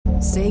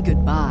Say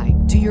goodbye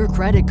to your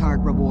credit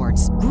card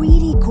rewards.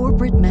 Greedy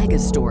corporate mega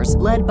stores,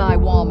 led by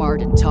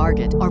Walmart and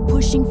Target, are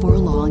pushing for a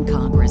law in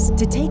Congress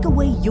to take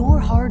away your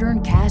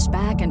hard-earned cash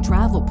back and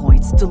travel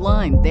points to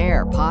line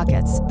their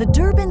pockets. The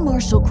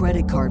Durbin-Marshall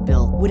credit card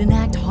bill would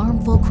enact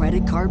harmful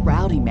credit card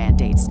routing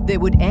mandates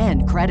that would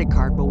end credit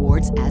card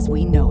rewards as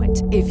we know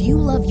it. If you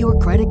love your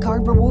credit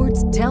card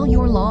rewards, tell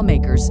your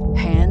lawmakers,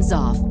 hands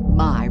off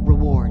my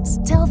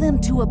rewards. Tell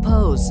them to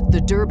oppose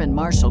the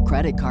Durbin-Marshall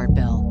credit card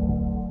bill.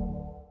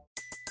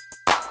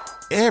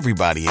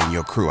 Everybody in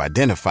your crew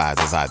identifies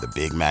as either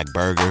Big Mac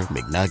Burger,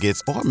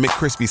 McNuggets, or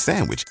McCrispy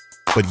Sandwich.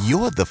 But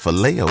you're the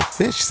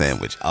Filet-O-Fish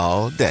Sandwich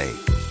all day.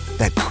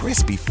 That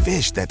crispy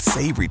fish, that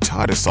savory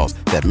tartar sauce,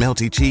 that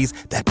melty cheese,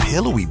 that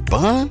pillowy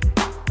bun.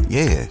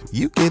 Yeah,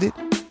 you get it.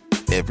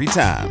 Every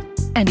time.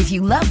 And if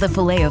you love the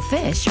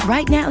Filet-O-Fish,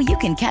 right now you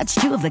can catch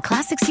two of the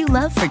classics you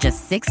love for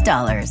just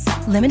 $6.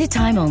 Limited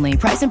time only.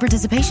 Price and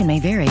participation may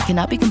vary.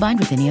 Cannot be combined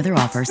with any other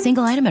offer.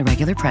 Single item at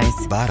regular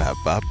price.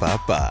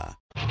 Ba-da-ba-ba-ba.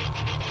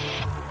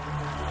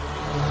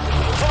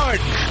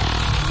 Pardon.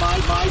 My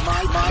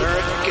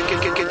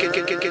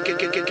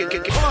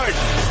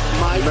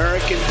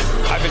American.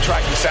 I've been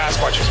tracking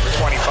Sasquatches for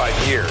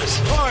 25 years.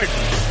 Pardon.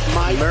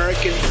 My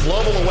American.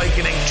 Global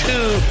awakening to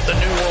the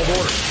New World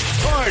Order.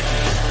 Pardon.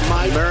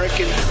 My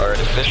American.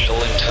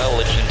 Artificial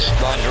intelligence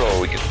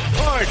android.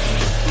 Pardon.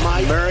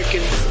 My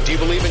American. Do you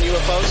believe in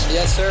UFOs?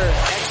 Yes, sir.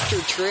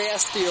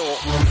 Extraterrestrial.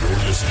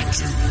 You're listening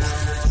to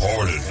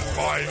Pardon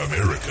My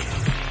American.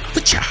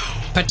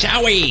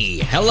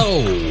 Pachowie!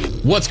 Hello!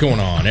 What's going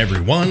on,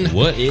 everyone?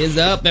 What is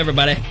up,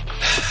 everybody?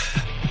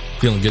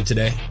 Feeling good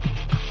today?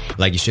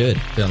 Like you should.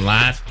 Feeling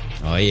live?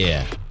 Oh,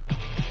 yeah.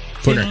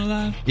 Feeling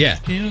alive? Yeah.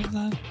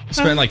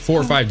 Spent like 4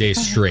 or 5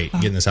 days straight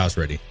getting this house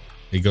ready.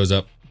 It goes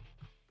up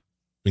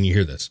when you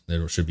hear this.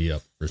 It should be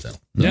up for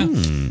sale.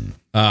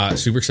 Yeah.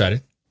 Super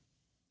excited.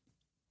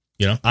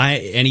 You know?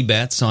 Any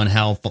bets on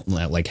how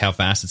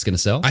fast it's going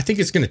to sell? I think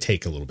it's going to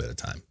take a little bit of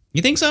time.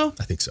 You think so?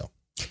 I think so.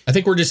 I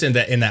think we're just in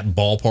that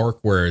ballpark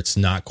where it's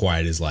not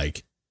quite as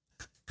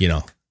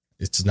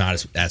it's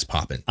not as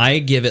popping. I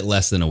give it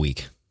less than a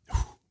week.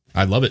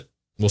 I love it.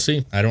 We'll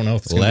see. I don't know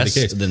if it's going to be the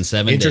case. Less than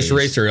 7 days. Interest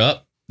rates are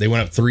up. They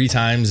went up 3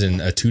 times in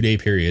a 2-day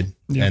period,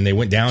 and they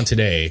went down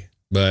today.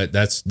 But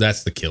that's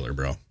the killer,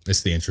 bro.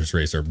 It's the interest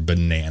rates are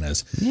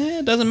bananas. Yeah,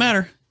 it doesn't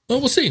matter. Well,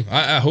 we'll see.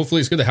 I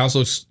hopefully it's good. The house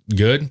looks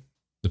good.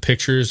 The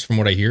pictures, from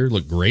what I hear,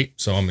 look great.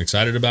 So I'm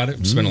excited about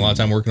it. Spent a lot of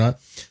time working on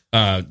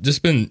it.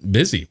 Just been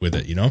busy with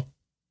it,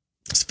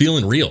 It's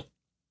feeling real.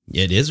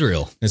 It is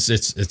real.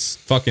 It's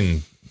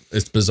fucking,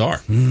 it's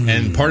bizarre.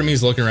 And part of me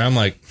is looking around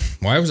like,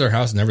 why was our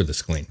house never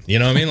this clean? You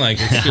know what I mean? Like,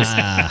 it's just,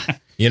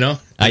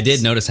 I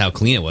did notice how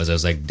clean it was. I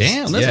was like,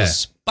 damn, this is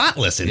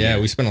spotless in here. Yeah,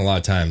 we spent a lot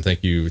of time.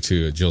 Thank you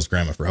to Jill's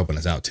grandma for helping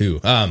us out too.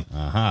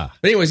 But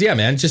anyways, yeah,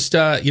 man, just,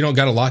 got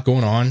a lot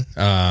going on.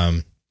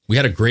 We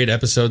had a great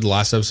episode. The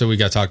last episode, we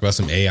got to talk about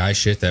some AI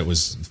shit that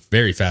was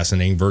very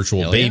fascinating.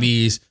 Virtual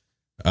babies.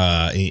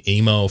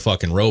 Emo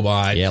fucking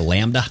robot. Yeah,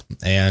 Lambda.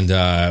 And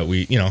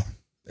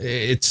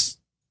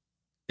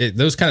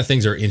those kind of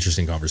things are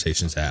interesting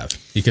conversations to have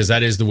because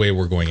that is the way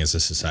we're going as a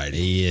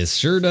society. It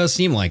sure does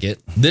seem like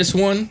it. This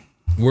one,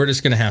 we're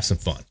just going to have some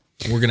fun.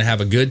 We're going to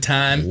have a good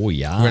time. Oh,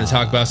 yeah. We're going to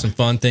talk about some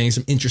fun things,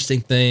 some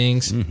interesting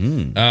things.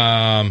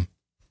 And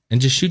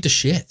just shoot the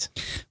shit.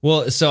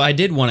 Well, so I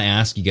did want to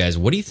ask you guys,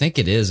 what do you think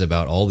it is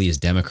about all these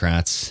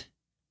Democrats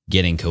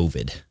getting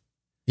COVID?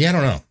 Yeah, I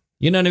don't know.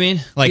 You know what I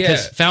mean? Like,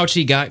 because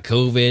Fauci got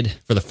COVID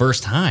for the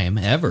first time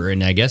ever,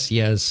 and I guess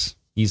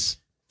he's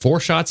 4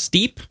 shots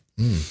deep.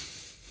 You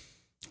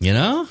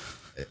know?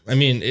 I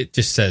mean, it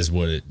just says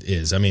what it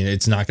is. I mean,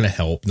 it's not going to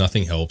help.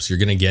 Nothing helps. You're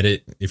going to get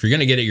it. If you're going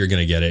to get it, you're going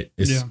to get it.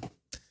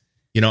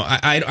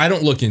 I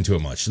don't look into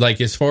it much. Like,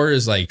 as far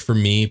as, like, for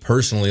me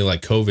personally,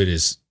 like, COVID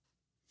is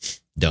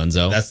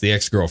Dunzo. That's the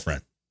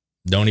ex-girlfriend.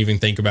 Don't even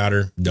think about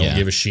her. Don't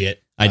give a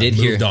shit. I did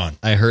hear. On.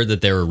 I heard that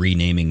they were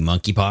renaming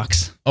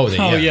monkeypox. Oh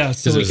yeah.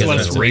 So it's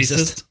less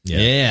racist.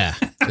 Yeah.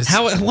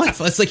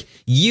 What? It's like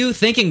you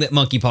thinking that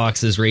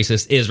monkeypox is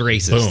racist.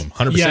 Boom.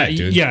 100%.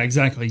 Dude. Yeah.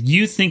 Exactly.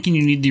 You thinking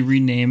you need to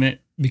rename it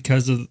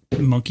because of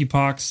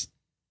monkeypox,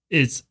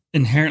 it's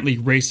inherently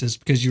racist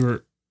because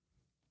you're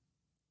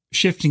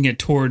shifting it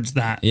towards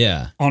that.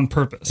 Yeah. On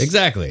purpose.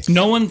 Exactly.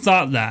 No one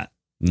thought that.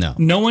 No.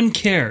 No one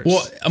cares.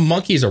 Well, a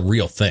monkey is a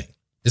real thing.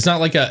 It's not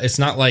like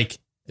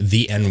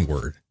the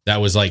N-word that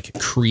was like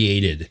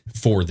created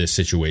for this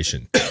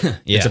situation.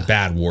 It's a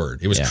bad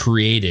word. It was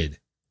created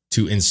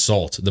to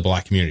insult the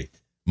black community.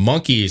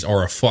 Monkeys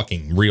are a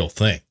fucking real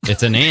thing.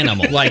 It's an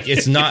animal. Like,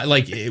 it's not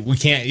like we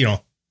can't,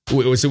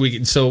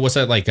 so what's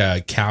that, like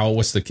a cow?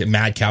 What's the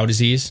mad cow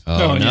disease?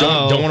 Oh,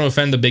 no. Don't want to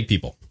offend the big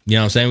people. You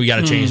know what I'm saying? We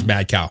got to change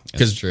mad cow.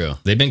 That's true.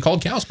 They've been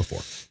called cows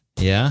before.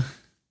 Yeah.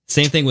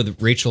 Same thing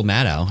with Rachel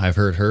Maddow. I've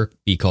heard her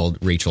be called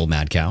Rachel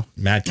Mad Cow.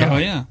 Mad cow. Oh,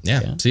 yeah.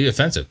 Yeah. See,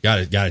 offensive.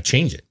 Got to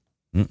change it.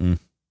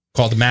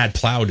 Called the mad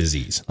plow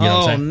disease. You know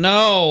what I'm saying?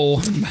 No.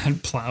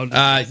 Mad plow.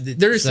 I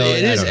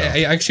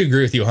actually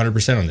agree with you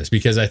 100% on this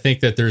because I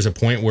think that there's a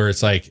point where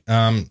it's like,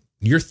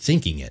 you're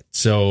thinking it.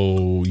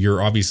 So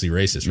you're obviously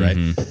racist,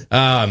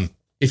 right?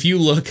 If you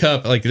look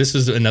up, like, this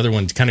is another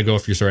one to kind of go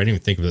off your story. I didn't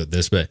even think about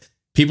this, but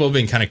people have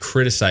been kind of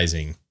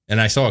criticizing, and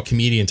I saw a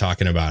comedian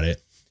talking about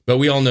it, but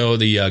we all know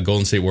the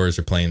Golden State Warriors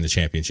are playing the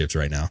championships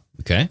right now.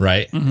 Okay.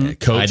 Right?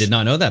 Coach, I did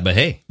not know that, but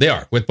hey. They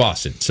are with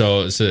Boston.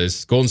 So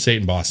it's Golden State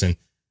and Boston.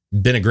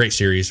 Been a great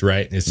series,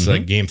 right? It's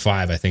like game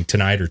 5, I think,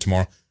 tonight or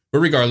tomorrow. But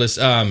regardless,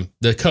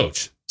 the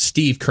coach,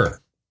 Steve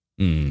Kerr.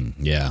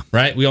 Yeah.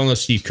 Right? We all know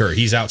Steve Kerr.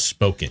 He's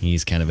outspoken.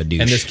 He's kind of a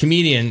douche. And this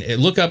comedian,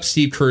 look up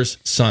Steve Kerr's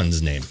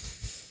son's name.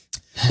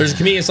 There's a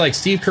comedian that's like,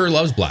 Steve Kerr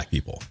loves black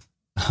people.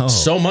 Oh.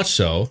 So much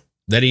so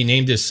that he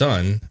named his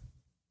son,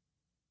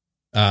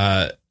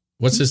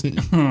 what's his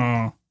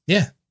name?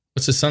 Yeah.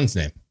 What's his son's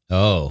name?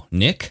 Oh,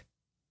 Nick?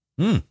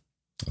 Oh,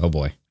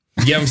 boy.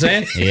 You get what I'm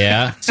saying?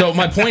 Yeah. So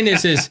my point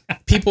is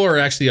people are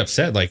actually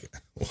upset. Like,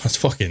 well, that's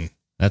fucking...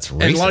 That's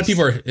racist. And a lot of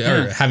people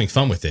are having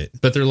fun with it,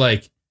 but they're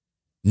like,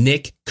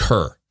 Nick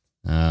Kerr.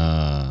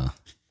 Now,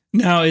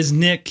 is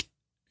Nick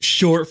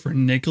short for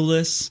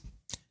Nicholas?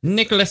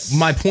 Nicholas.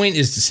 My point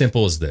is as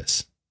simple as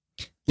this.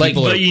 Like,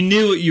 but you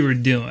knew what you were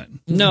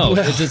doing. No,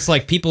 it's just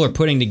like people are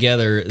putting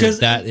together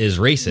that is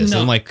racist.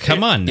 No, I'm like,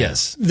 come on. Now.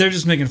 Yes. They're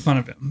just making fun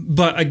of him.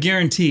 But I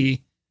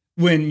guarantee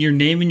when you're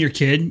naming your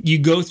kid, you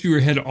go through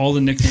your head all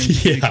the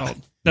nicknames you called.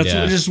 That's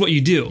just what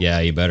you do. Yeah,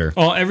 you better.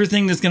 Oh,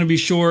 everything that's going to be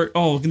short.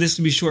 Oh, this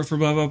would be short for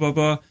blah, blah, blah,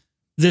 blah.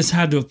 This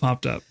had to have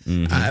popped up.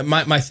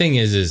 My thing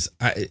is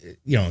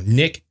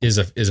Nick is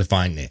a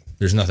fine name.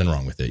 There's nothing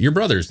wrong with it. Your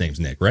brother's name's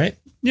Nick, right?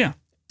 Yeah.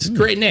 It's a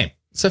great name.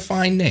 It's a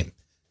fine name.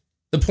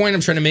 The point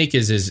I'm trying to make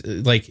is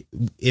like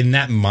in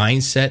that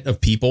mindset of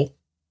people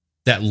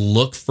that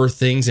look for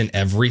things in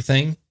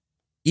everything,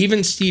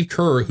 even Steve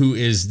Kerr, who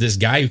is this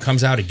guy who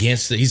comes out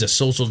against he's a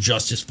social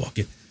justice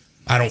fucking,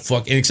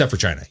 except for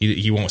China.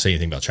 He won't say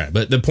anything about China.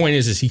 But the point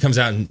is he comes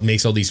out and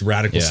makes all these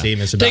radical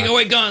statements about take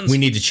away guns. We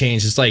need to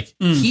change. It's like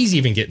he's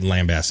even getting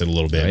lambasted a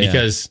little bit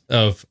because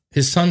of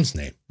his son's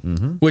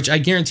name, which I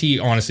guarantee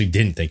honestly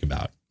didn't think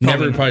about.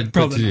 Never put it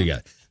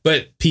together.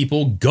 But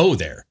people go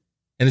there.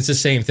 And it's the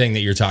same thing that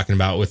you're talking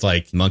about with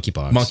like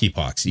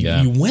monkeypox.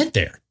 You went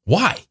there.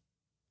 Why?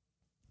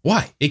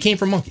 It came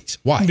from monkeys.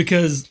 Why?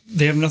 Because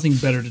they have nothing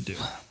better to do.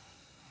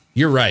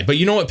 You're right. But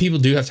you know what people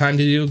do have time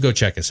to do? Go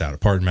check us out at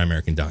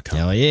pardonmyamerican.com.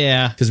 Hell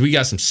yeah. Because we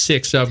got some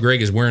sick stuff.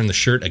 Greg is wearing the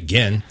shirt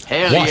again.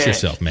 Wash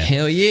yourself, man.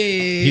 Hell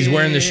yeah. He's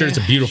wearing the shirt. It's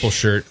a beautiful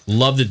shirt.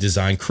 Love the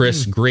design.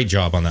 Chris, great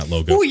job on that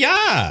logo. Oh,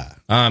 yeah.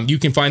 You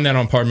can find that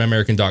on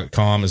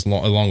pardonmyamerican.com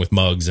along with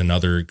mugs and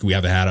other. We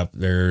have a hat up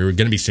there. We're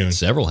going to be soon.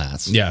 Several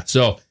hats. Yeah.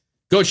 So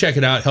go check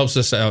it out. Helps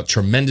us out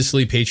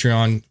tremendously.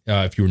 Patreon.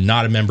 If you're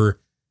not a member,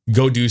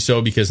 go do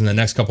so because in the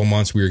next couple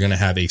months, we are going to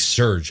have a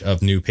surge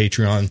of new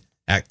Patreon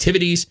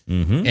activities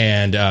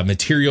and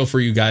material for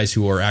you guys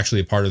who are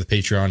actually a part of the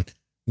Patreon.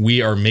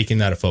 We are making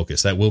that a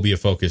focus. That will be a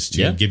focus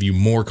to give you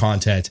more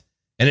content,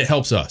 and it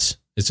helps us.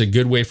 It's a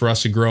good way for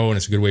us to grow, and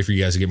it's a good way for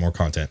you guys to get more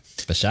content.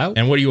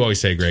 And what do you always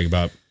say, Greg,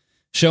 about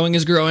showing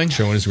is growing?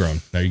 Showing is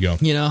growing. There you go.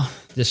 You know,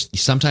 just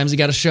sometimes you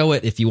got to show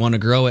it if you want to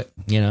grow it.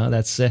 You know,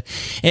 that's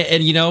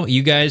and you know,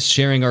 you guys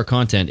sharing our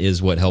content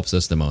is what helps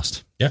us the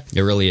most. Yeah,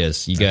 it really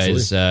is. You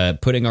guys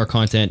putting our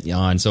content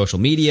on social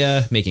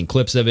media, making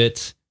clips of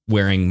it,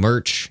 wearing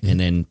merch, and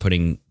then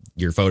putting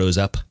your photos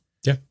up.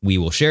 Yeah, we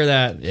will share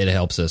that. It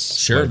helps us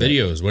share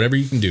videos, whatever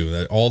you can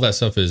do. All that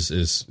stuff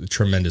is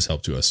tremendous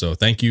help to us. So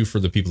thank you for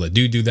the people that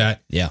do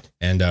that. Yeah,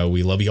 and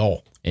we love you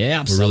all.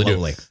 Yeah, absolutely. We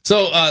really do.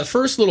 So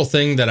first little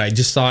thing that I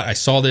just thought I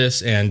saw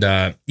this, and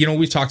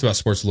we've talked about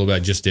sports a little bit. I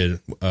just did.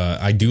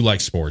 I do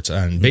like sports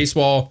and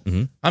baseball.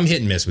 I'm hit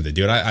and miss with it,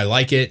 dude. I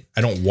like it.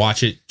 I don't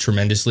watch it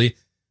tremendously,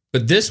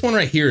 but this one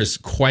right here is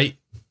quite.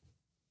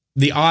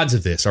 The odds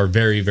of this are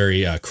very,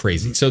 very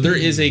crazy. So there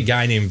is a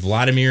guy named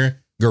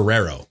Vladimir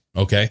Guerrero.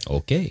 Okay.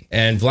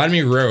 And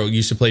Vladimir Guerrero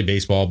used to play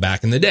baseball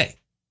back in the day.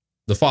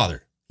 The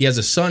father. He has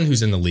a son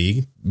who's in the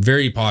league.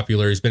 Very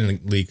popular. He's been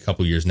in the league a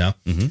couple years now.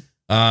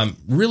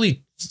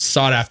 Really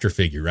sought after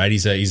figure, right?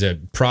 He's a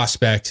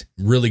prospect,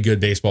 really good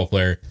baseball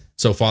player.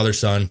 So father,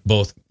 son,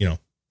 both, they're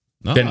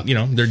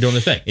doing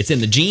the thing. It's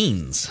in the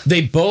genes.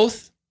 They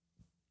both.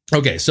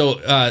 Okay. So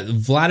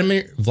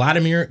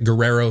Vladimir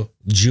Guerrero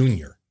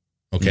Jr.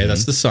 Okay,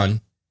 that's the son.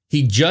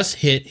 He just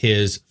hit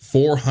his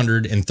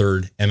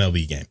 403rd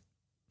MLB game.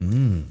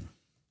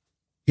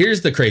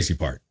 Here's the crazy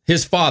part.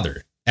 His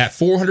father, at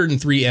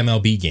 403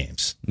 MLB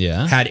games,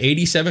 had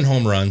 87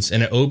 home runs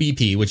and an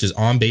OBP, which is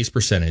on-base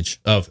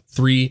percentage, of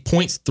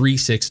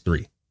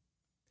 3.363.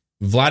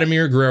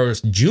 Vladimir Guerrero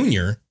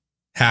Jr.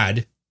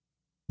 had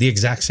the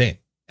exact same.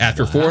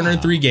 After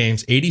 403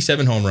 games,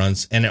 87 home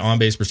runs, and an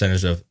on-base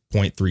percentage of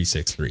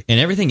 0.363. And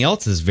everything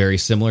else is very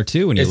similar,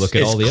 too, when you look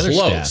at all the other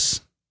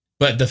stats.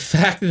 But the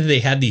fact that they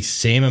had the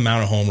same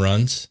amount of home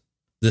runs,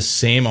 the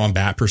same on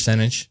bat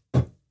percentage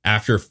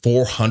after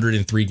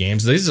 403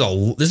 games, this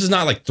is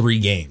not like 3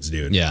 games,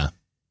 dude. Yeah.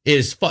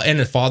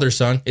 and a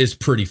father-son is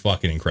pretty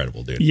fucking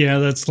incredible, dude. Yeah,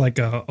 that's like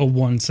a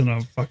once in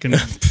a fucking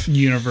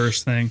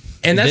universe thing.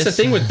 And that's the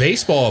thing with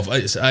baseball.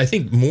 I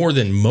think more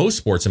than most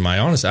sports, in my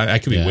honest, I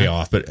could be way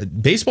off,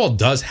 but baseball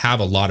does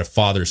have a lot of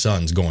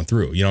father-sons going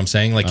through. You know what I'm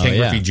saying? Like Ken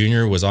Griffey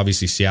Jr. was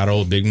obviously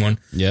Seattle, a big one.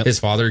 Yep. His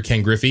father,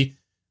 Ken Griffey,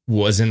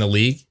 was in the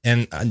league,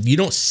 and you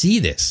don't see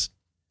this.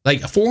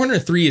 Like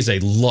 403 is a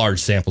large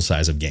sample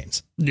size of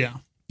games. Yeah.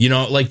 You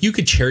know, like you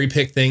could cherry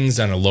pick things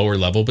on a lower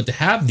level, but to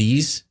have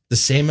the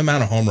same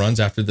amount of home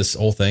runs after this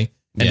whole thing,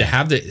 and to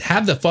have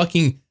the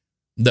fucking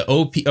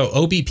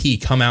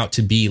OBP come out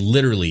to be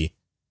literally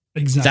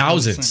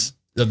thousands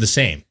of the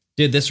same.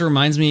 Dude, this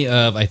reminds me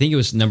of, I think it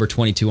was number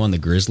 22 on the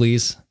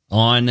Grizzlies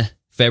on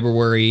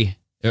February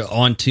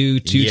on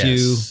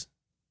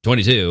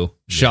 2/22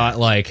 shot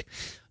like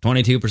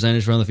 22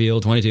 percentage from the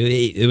field,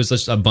 22. It was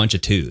just a bunch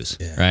of twos,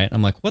 right?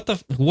 I'm like, what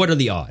are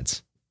the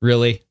odds?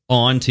 Really?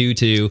 On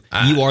 2/2,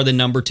 you are the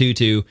number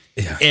 2/2.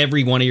 Yeah.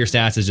 Every one of your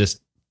stats is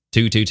just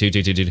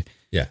 2/2.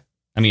 Yeah.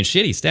 I mean,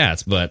 shitty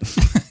stats, but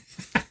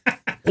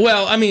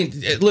well, I mean,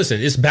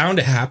 listen, it's bound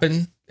to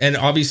happen. And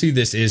obviously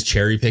this is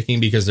cherry picking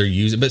because they're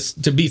using, but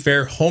to be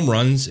fair, home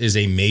runs is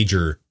a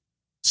major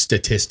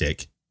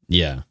statistic.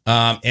 Yeah.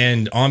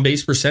 And on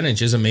base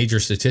percentage is a major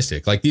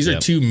statistic. Like these are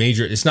two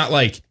major, it's not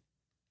like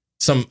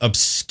some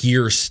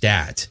obscure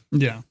stat.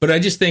 Yeah. But I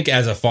just think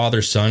as a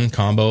father-son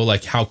combo,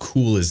 like how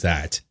cool is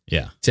that?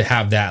 Yeah. To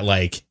have that,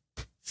 like,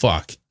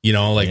 fuck, you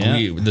know, like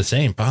we the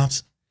same,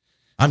 Pops.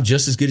 I'm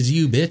just as good as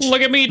you, bitch.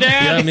 Look at me,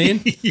 Dad. You know what I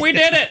mean? We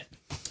did it.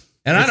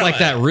 And it's like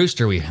that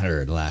rooster we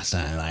heard last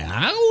time. Like,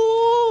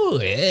 oh,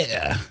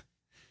 yeah.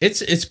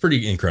 It's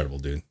pretty incredible,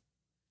 dude. It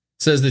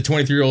says the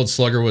 23-year-old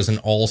slugger was an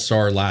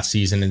all-star last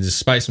season, and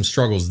despite some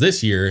struggles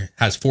this year,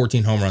 has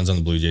 14 home runs on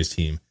the Blue Jays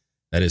team.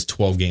 That is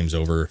 12 games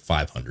over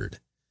 500.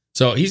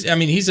 So he's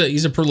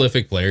a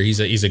prolific player. He's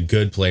a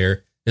good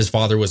player. His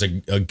father was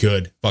a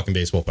good fucking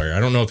baseball player.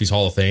 I don't know if he's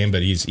Hall of Fame,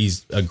 but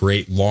he's a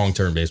great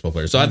long-term baseball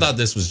player. So I thought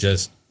this was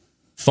just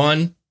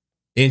fun,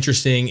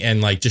 interesting,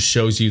 and like just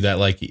shows you that,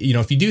 like, you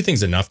know, if you do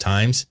things enough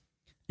times,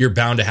 you're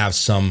bound to have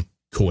some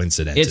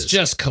coincidences. It's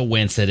just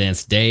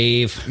coincidence,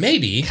 Dave.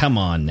 Maybe. Come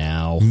on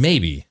now.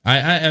 Maybe.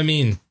 I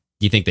mean,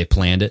 you think they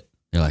planned it?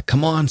 They're like,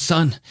 come on,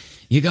 son.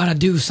 You got to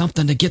do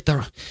something to get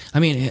the... I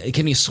mean,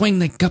 can you swing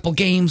the couple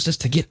games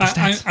just to get the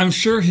stats? I'm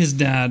sure his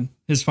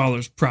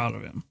father's proud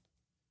of him.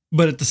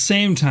 But at the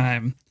same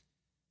time,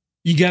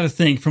 you got to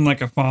think from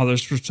like a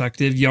father's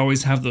perspective. You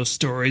always have those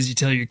stories you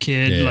tell your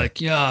kid, like,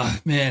 yeah,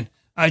 man,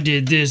 I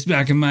did this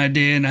back in my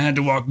day and I had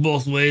to walk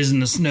both ways in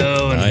the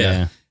snow.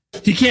 And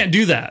he can't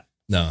do that.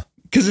 No.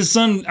 Because his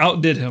son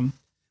outdid him.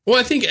 Well,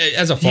 I think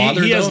as a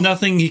father, he has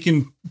nothing he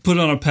can put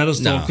on a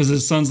pedestal because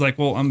his son's like,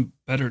 well, I'm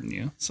better than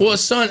you. So. Well,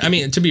 his son, I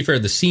mean, to be fair,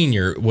 the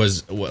senior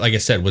was, like I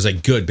said, was a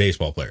good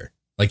baseball player.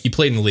 Like he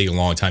played in the league a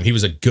long time. He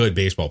was a good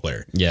baseball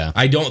player. Yeah.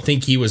 I don't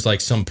think he was like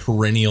some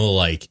perennial,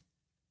 like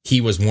he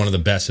was one of the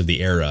best of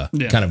the era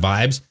kind of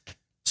vibes.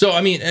 So,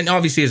 I mean, and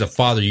obviously as a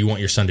father, you want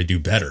your son to do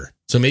better.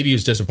 So maybe he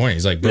was disappointed.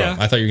 He's like, bro,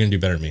 I thought you were going to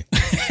do better than me.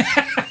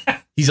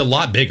 He's a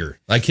lot bigger.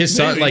 Like his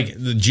son, like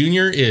the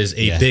junior is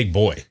a big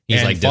boy. He's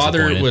and like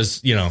father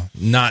was, you know,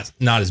 not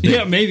as big.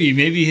 Yeah,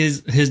 maybe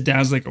his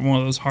dad's like one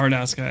of those hard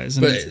ass guys.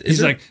 And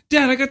he's like,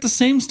 Dad, I got the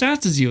same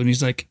stats as you. And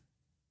he's like,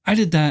 I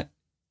did that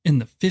in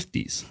the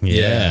 50s.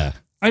 Yeah.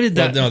 I did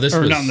that. Well, no, this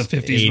or was not in the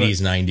 50s.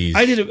 80s, 90s.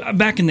 I did it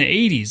back in the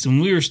 80s when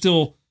we were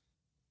still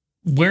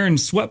wearing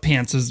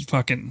sweatpants as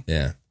fucking.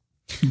 Yeah.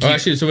 Oh,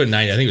 actually, it's about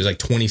 90. I think it was like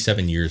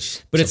 27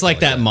 years. But it's like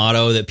that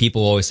motto that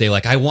people always say,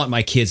 like, I want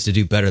my kids to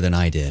do better than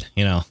I did.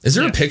 You know? Is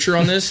there a picture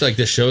on this? Like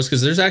this shows?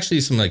 Because there's actually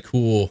some like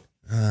cool.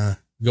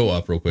 Go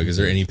up real quick. Is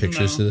there any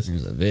pictures to this?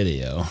 There's a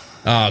video.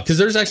 Because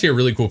there's actually a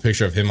really cool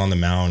picture of him on the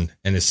mound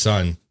and his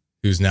son,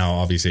 who's now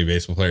obviously a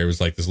baseball player,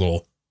 was like this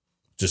little,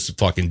 just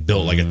fucking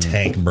built like a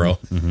tank, bro.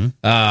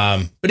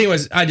 But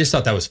anyways, I just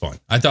thought that was fun.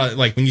 I thought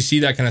like when you see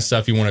that kind of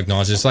stuff, you want to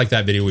acknowledge. It's like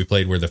that video we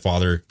played where the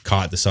father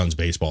caught the son's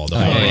baseball.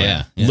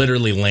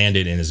 Literally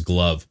landed in his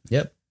glove.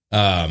 Yep.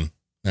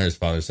 There's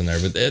father's in there,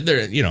 but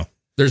there, you know,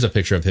 there's a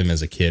picture of him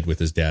as a kid with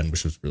his dad,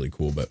 which was really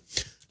cool. But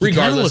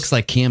regardless, he looks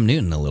like Cam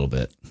Newton a little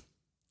bit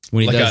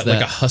when he like does that,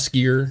 like a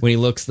huskier. When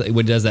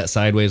he does that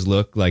sideways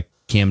look, like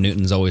Cam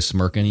Newton's always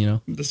smirking. You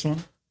know, this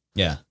one.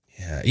 Yeah.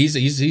 Yeah,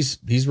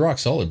 he's rock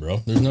solid, bro.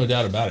 There's no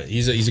doubt about it.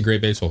 He's a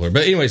great baseball player.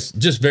 But anyways,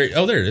 just very.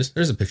 Oh, there it is.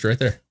 There's a picture right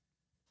there.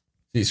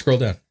 See, scroll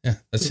down. Yeah,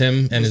 that's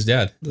him and his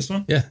dad. This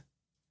one. Yeah.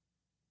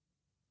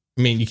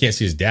 I mean, you can't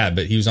see his dad,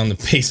 but he was on the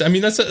base. I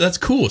mean, that's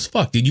cool as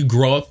fuck. Did you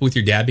grow up with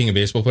your dad being a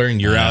baseball player and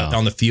you're out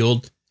on the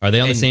field? Are they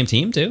on the same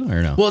team too,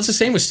 or no? Well, it's the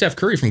same with Steph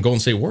Curry from Golden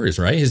State Warriors,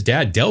 right? His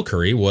dad, Del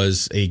Curry,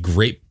 was a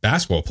great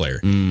basketball player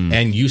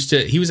and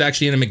he was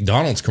actually in a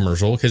McDonald's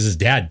commercial because his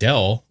dad,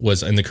 Del,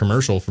 was in the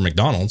commercial for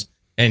McDonald's.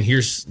 And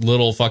here's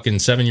little fucking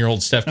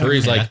 7-year-old Steph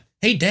Curry's like,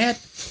 hey, Dad,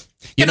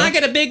 You know? I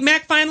get a Big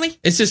Mac finally?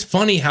 It's just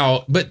funny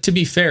how, but to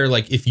be fair,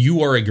 like if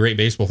you are a great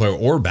baseball player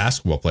or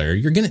basketball player,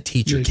 you're going to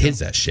teach your kids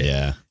that shit.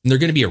 Yeah. And they're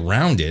going to be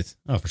around it.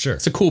 Oh, for sure.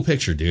 It's a cool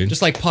picture, dude.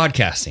 Just like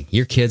podcasting.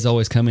 Your kids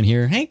always come in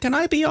here. Hey, can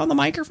I be on the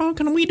microphone?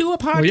 Can we do a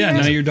podcast? Well, yeah,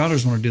 now your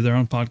daughters want to do their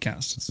own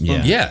podcast. It's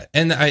fun. Yeah.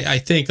 And I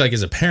think like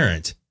as a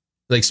parent,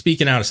 like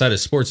speaking outside of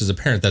sports as a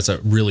parent,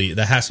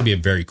 that has to be a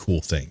very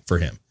cool thing for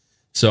him.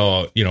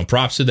 So, you know,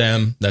 props to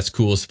them. That's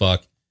cool as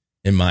fuck,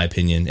 in my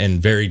opinion,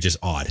 and very just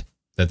odd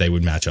that they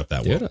would match up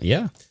that well.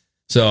 Yeah.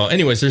 So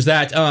anyways, there's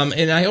that.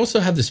 And I also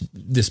have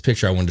this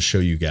picture I wanted to show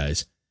you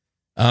guys.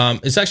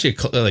 It's actually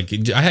like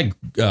I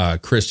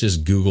had Chris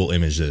just Google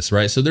image this,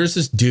 right? So there's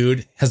this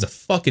dude, has a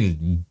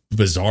fucking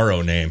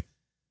bizarro name.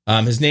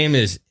 His name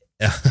is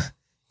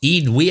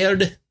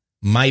Edward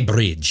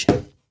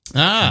Muybridge.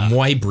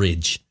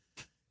 Muybridge.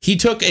 He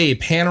took a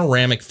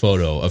panoramic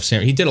photo of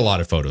he did a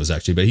lot of photos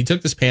actually, but he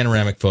took this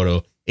panoramic photo,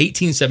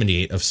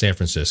 1878 of San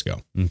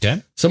Francisco.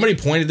 Okay. Somebody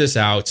pointed this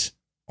out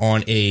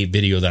on a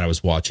video that I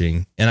was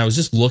watching, and I was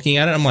just looking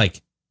at it. I'm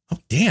like, oh,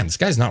 damn, this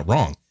guy's not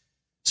wrong.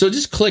 So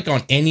just click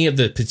on any of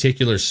the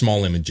particular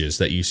small images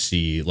that you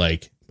see,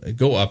 like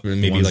go up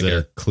and maybe ones like that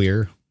are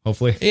clear,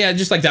 hopefully. Yeah,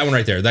 just like that one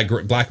right there.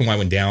 That black and white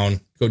one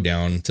down, go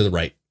down to the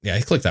right. Yeah,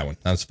 click that one.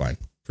 That's fine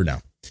for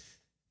now.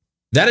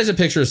 That is a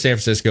picture of San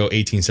Francisco,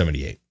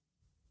 1878.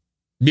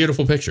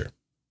 Beautiful picture.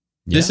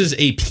 Yeah. This is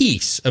a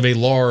piece of a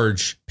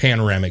large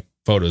panoramic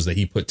photos that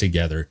he put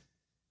together.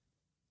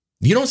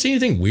 You don't see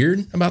anything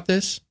weird about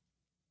this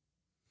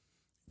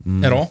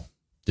at all?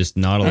 Just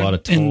not a lot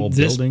of tall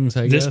buildings,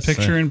 I guess. This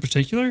picture in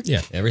particular?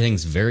 Yeah.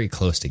 Everything's very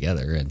close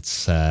together.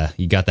 It's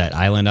you got that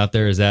island out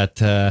there. Is that...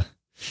 That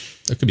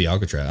could be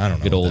Alcatraz. I don't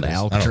know. Good old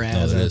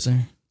Alcatraz out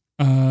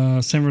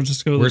there. San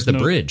Francisco. Where's the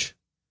bridge?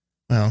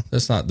 Well,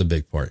 that's not the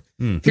big part.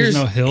 There's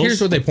no hills? Here's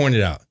what they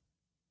pointed out.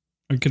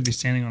 Or it could be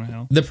standing on a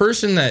hill. The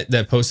person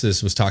that posted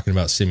this was talking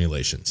about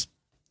simulations.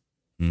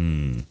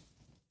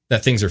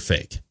 That things are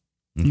fake.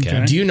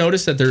 Okay. Do you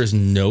notice that there is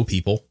no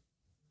people?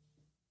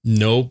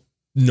 No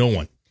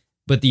one.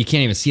 But you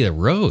can't even see the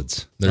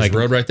roads. There's a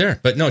road right there.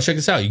 But no, check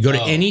this out. You go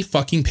to any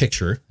fucking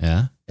picture,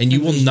 and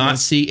you will not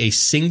see a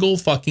single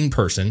fucking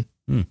person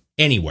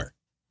anywhere.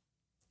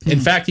 In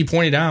fact, he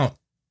pointed out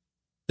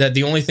that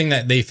the only thing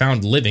that they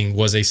found living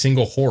was a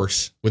single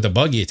horse with a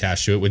buggy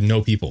attached to it with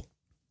no people.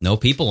 No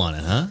people on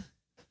it, huh?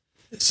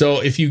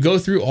 So if you go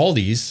through all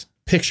these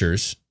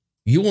pictures,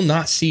 you will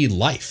not see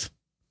life.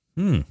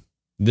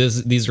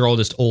 These are all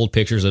just old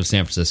pictures of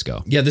San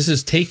Francisco. Yeah, this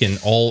is taken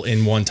all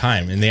in one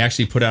time. And they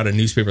actually put out a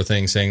newspaper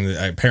thing saying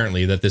that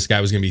apparently that this guy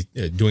was going to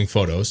be doing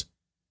photos,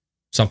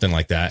 something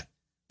like that.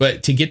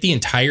 But to get the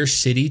entire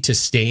city to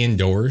stay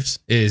indoors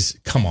is,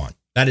 come on,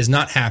 that is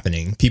not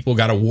happening. People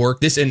got to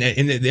work this. And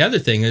the other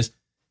thing is,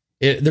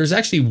 there's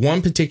actually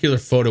one particular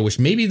photo, which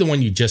may be the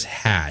one you just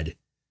had.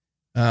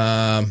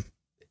 And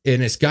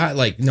it's got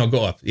like, no,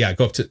 go up. Yeah,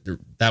 go up to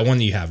that one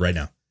that you have right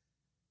now.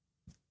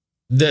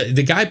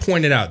 The guy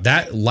pointed out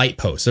that light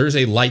post. There's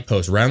a light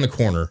post around the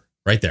corner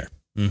right there.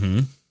 Mm-hmm.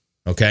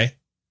 Okay.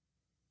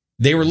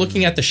 They were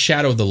looking at the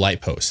shadow of the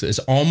light post. It's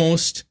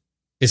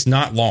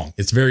not long.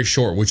 It's very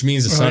short, which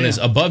means the sun is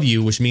above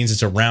you, which means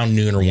it's around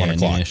noon or 1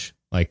 o'clock. Noonish,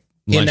 like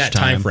in that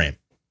time frame.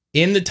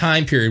 In the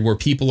time period where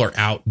people are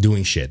out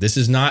doing shit. This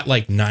is not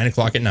like 9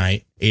 o'clock at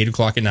night, 8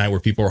 o'clock at night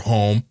where people are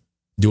home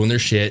doing their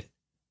shit.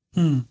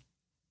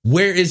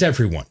 Where is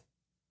everyone?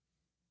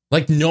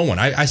 Like no one.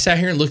 I sat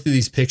here and looked at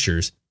these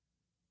pictures.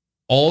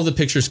 All the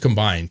pictures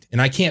combined, and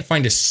I can't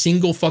find a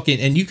single fucking,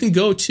 and you can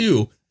go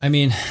to, I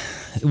mean,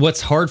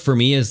 what's hard for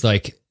me is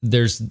like,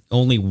 there's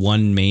only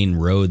one main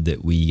road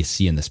that we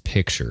see in this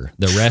picture.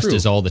 The rest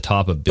is all the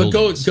top of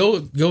buildings.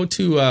 But go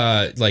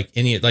to like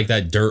any, like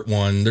that dirt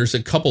one. There's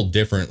a couple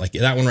different, like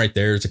that one right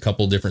there is a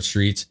couple different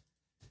streets.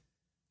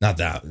 Not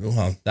that,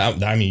 well,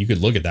 I mean, you could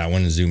look at that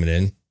one and zoom it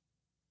in.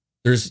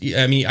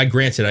 I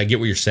granted, I get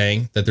what you're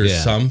saying, that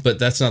there's some, but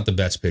that's not the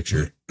best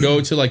picture. Go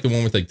to like the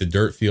one with like the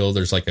dirt field.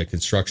 There's like a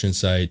construction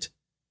site.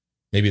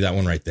 Maybe that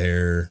one right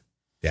there,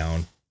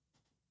 down,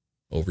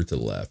 over to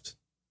the left.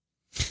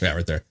 Yeah,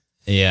 right there.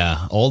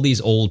 Yeah, all these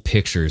old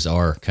pictures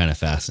are kind of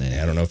fascinating.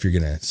 I don't know if you're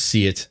going to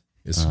see it.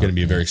 It's going to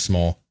be very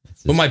small.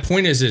 But my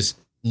point is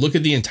look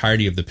at the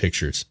entirety of the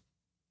pictures.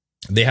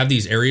 They have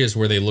these areas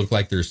where they look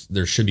like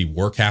there should be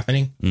work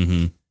happening.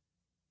 Mm-hmm.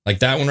 Like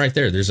that one right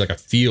there. There's like a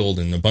field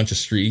and a bunch of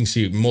streets. You can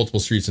see multiple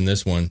streets in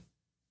this one.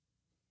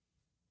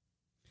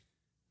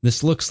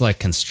 This looks like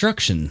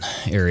construction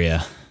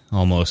area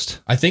almost.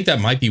 I think that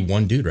might be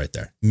one dude right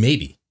there.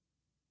 Maybe.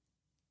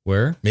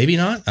 Where? Maybe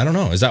not. I don't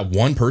know. Is that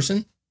one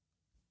person?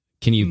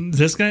 Can you?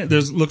 This guy?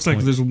 Looks like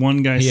there's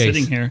one guy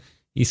sitting here.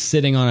 He's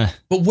sitting on a.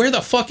 But where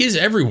the fuck is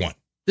everyone?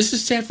 This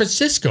is San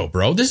Francisco,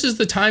 bro. This is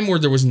the time where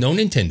there was no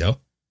Nintendo.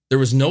 There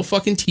was no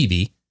fucking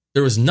TV.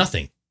 There was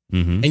nothing.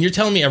 Mm-hmm. And you're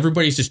telling me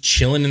everybody's just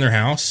chilling in their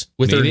house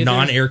with their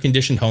non-air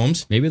conditioned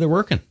homes? Maybe they're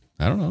working.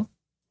 I don't know.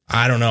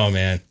 I don't know,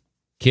 man.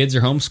 Kids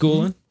are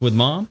homeschooling with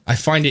mom. I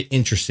find it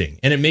interesting.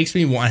 And it makes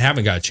me want, I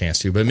haven't got a chance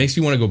to, but it makes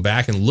me want to go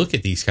back and look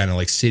at these kind of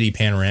like city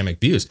panoramic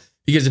views.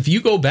 Because if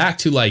you go back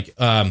to like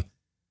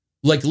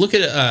like look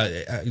at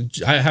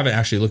I haven't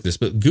actually looked at this,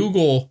 but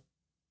Google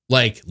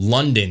like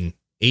London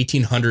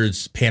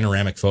 1800s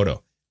panoramic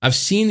photo. I've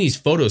seen these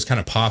photos kind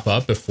of pop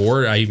up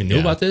before I even knew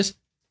about this.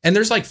 And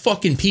there's like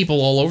fucking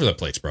people all over the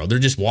place, bro. They're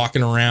just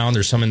walking around.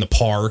 There's some in the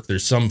park.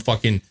 There's some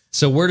fucking.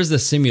 So where does the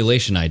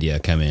simulation idea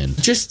come in?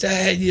 Just,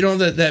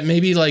 that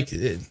maybe like,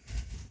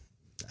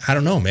 I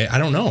don't know, man. I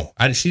don't know.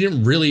 She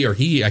didn't really, or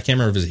he, I can't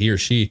remember if it was he or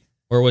she.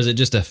 Or was it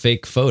just a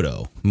fake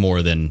photo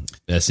more than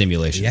a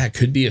simulation? Yeah, it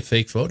could be a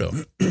fake photo.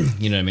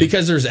 You know what I mean?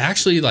 Because there's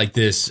actually like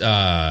this,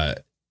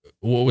 what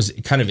was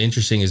kind of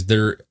interesting is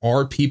there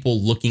are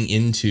people looking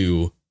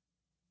into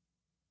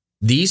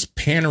these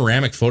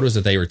panoramic photos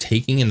that they were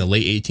taking in the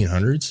late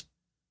 1800s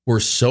were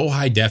so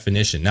high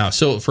definition. Now,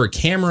 so for a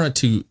camera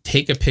to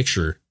take a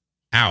picture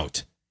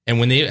out, and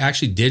when they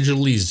actually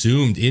digitally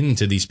zoomed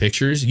into these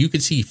pictures, you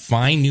could see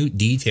minute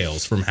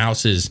details from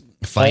houses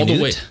all the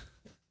way.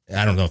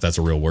 I don't know if that's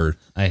a real word.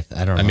 I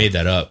don't know. I made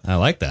that up. I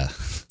like that.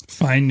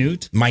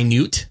 Minute.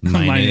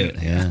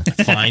 Yeah.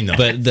 Fine though.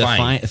 But the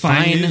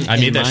fine. I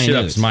made that shit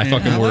up. It's my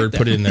fucking word.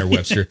 Put it in there,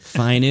 Webster.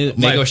 Fine.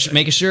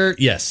 Make a shirt.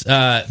 Yes.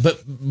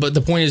 But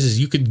the point is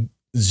you could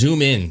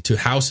zoom in to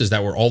houses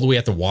that were all the way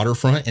at the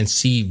waterfront and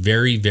see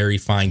very, very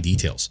fine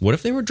details. What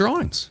if they were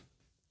drawings?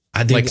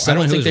 I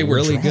don't think they were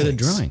really good at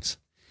drawings.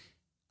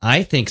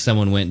 I think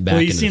someone went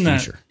back into the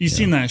future. You've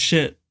seen that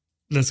shit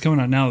that's coming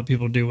out now that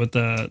people do with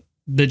the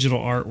digital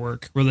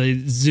artwork where they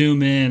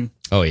zoom in.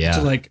 Oh yeah.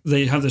 So like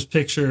they have this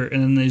picture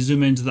and then they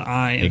zoom into the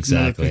eye and it's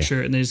another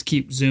picture and they just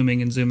keep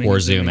zooming and zooming. Or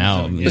and zoom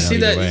out. But see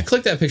that, you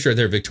click that picture right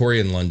there,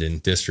 Victorian London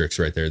districts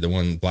right there, the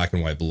one black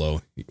and white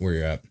below where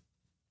you're at.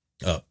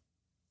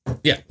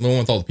 Yeah, the one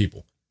with all the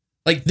people.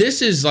 Like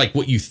this is like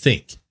what you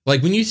think.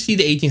 Like when you see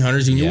the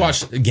 1800s and you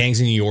watch Gangs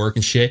in New York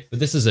and shit. But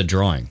this is a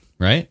drawing,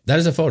 right? That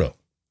is a photo.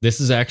 This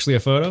is actually a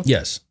photo?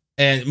 Yes.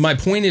 And my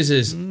point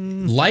is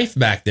life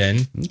back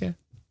then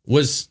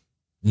was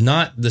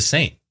not the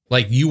same.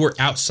 Like you were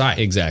outside.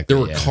 Exactly.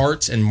 There were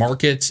carts and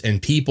markets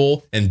and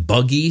people and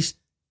buggies.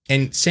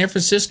 And San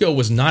Francisco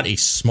was not a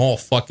small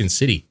fucking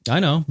city. I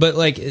know. But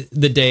like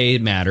the day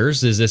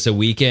matters. Is this a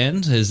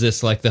weekend? Is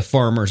this like the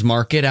farmer's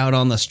market out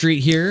on the street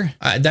here?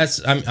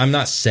 I'm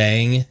not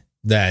saying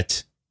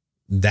that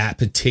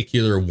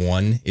particular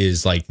one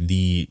is like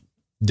the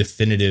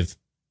definitive,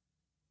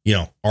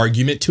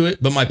 argument to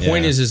it. But my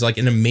point is like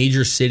in a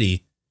major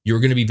city, you're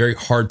going to be very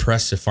hard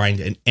pressed to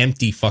find an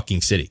empty fucking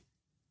city.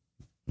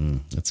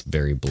 That's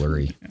very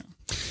blurry.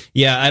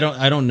 Yeah,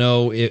 I don't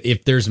know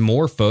if there's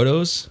more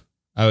photos.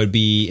 I would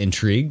be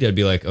intrigued. I'd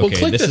be like,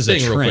 okay, this is a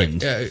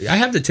trend. Real quick. I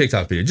have the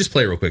TikTok video. Just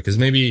play it real quick because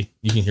maybe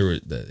you can hear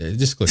it.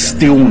 Just click that.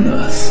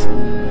 Stillness.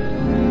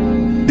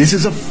 This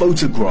is a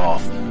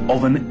photograph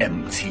of an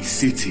empty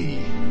city.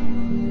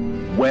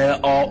 Where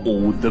are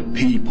all the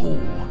people?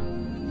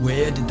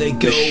 Where did they go?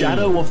 The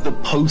shadow of the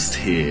post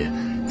here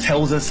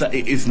tells us that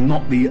it is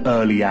not the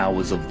early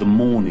hours of the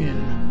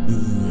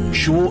morning.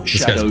 Short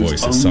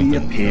shadows only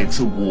appear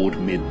toward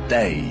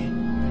midday.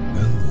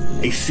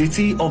 A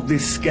city of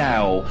this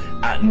scale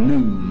at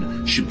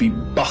noon should be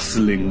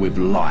bustling with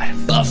life.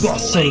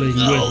 Bustling with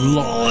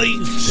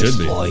life. Should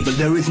be. But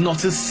there is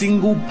not a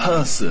single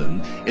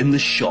person in the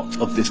shot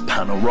of this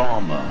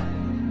panorama.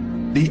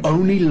 The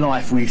only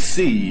life we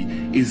see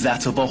is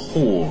that of a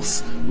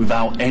horse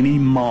without any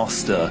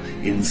master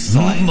in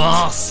sight.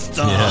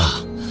 Master!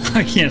 Yeah.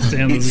 I can't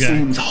stand this guy. It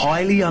seems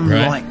highly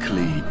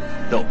unlikely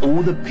that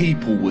all the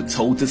people were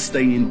told to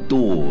stay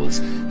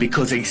indoors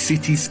because a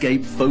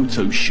cityscape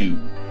photo shoot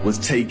was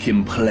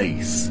taking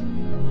place.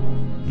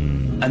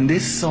 And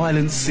this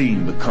silent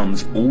scene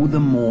becomes all the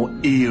more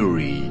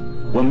eerie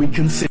when we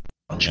consider...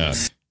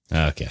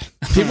 Okay.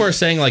 People are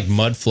saying like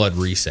mud flood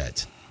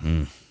reset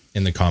in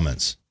the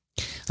comments.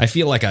 I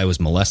feel like I was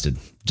molested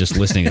just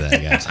listening to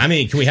that, guys. I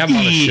mean, can we have him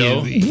on the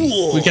show?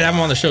 We could have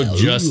him on the show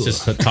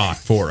just to talk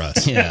for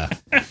us. Yeah.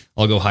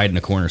 I'll go hide in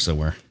a corner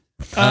somewhere.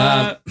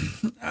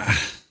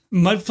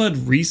 Mud flood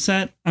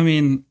reset? I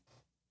mean...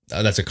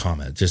 that's a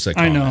comment. Just a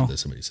comment that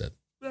somebody said.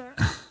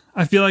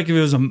 I feel like if it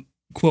was a,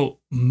 quote,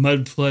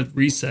 mud flood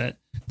reset,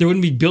 there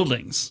wouldn't be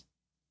buildings.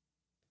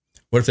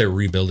 What if they're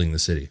rebuilding the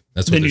city?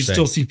 That's what then they're you'd saying.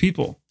 still see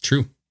people.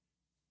 True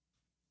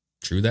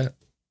that.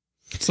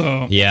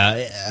 So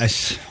yeah.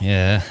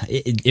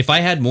 If I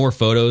had more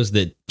photos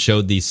that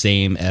showed the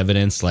same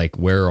evidence, like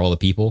where are all the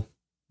people,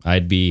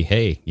 I'd be,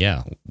 hey,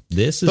 yeah,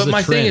 this is. But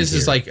my thing is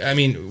here. like, I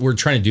mean, we're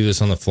trying to do this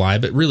on the fly,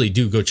 but really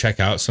do go check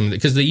out some of the,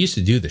 because they used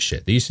to do this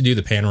shit. They used to do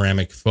the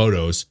panoramic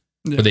photos,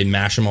 where they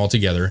mash them all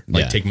together,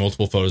 like take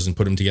multiple photos and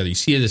put them together. You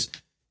see this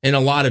in a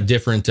lot of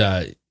different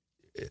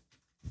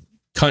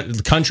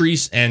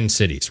countries and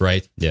cities,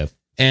 right? Yeah.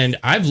 And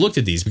I've looked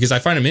at these because I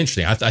find them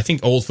interesting. I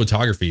think old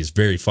photography is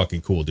very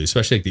fucking cool, dude,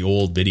 especially like the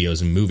old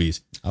videos and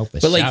movies. Oh,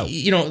 but like,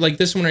 like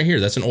this one right here,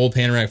 that's an old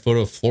panoramic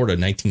photo of Florida,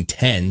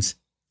 1910s.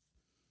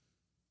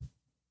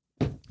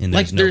 And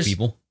there's no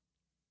people.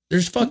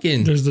 There's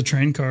the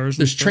train cars.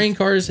 There's train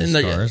cars and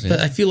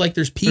I feel like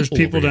there's people. There's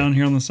people down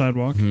here on the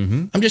sidewalk.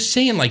 Mm-hmm. I'm just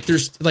saying, like,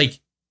 there's like,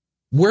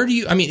 where do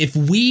you? I mean, if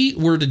we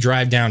were to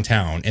drive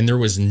downtown and there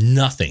was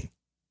nothing,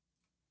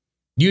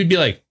 you'd be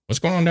like, what's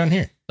going on down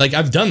here? Like,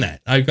 I've done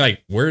that. I'm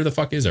like, where the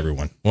fuck is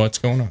everyone? What's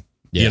going on?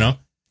 Yeah. You know?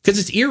 Because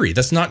it's eerie.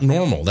 That's not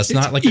normal. That's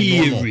not like a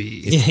normal.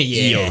 It's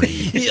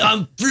eerie.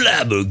 I'm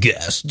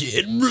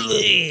flabbergasted.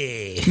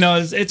 No,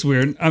 it's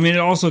weird. I mean, it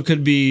also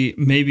could be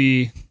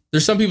maybe.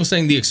 There's some people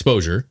saying the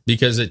exposure,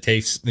 because it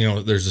takes,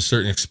 there's a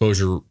certain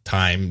exposure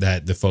time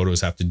that the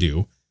photos have to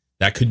do.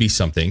 That could be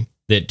something.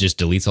 That just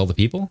deletes all the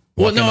people?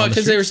 Well, no,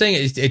 because they were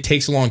saying it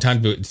takes a long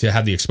time to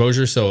have the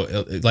exposure.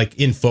 So, like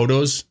in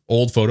photos,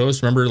 old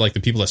photos, remember like the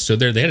people that stood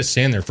there, they had to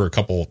stand there for a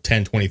couple,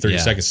 10, 20, 30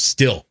 seconds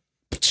still.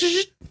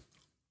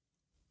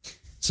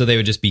 So they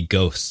would just be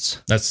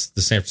ghosts. That's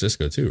the San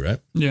Francisco too,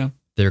 right? Yeah.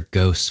 They're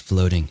ghosts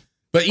floating.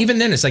 But even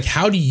then, it's like,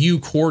 how do you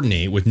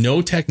coordinate with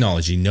no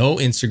technology, no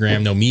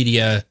Instagram, no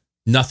media,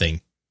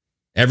 nothing?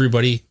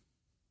 Everybody,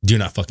 do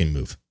not fucking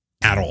move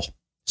at all.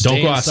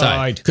 Don't go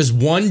outside. Because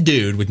one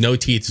dude with no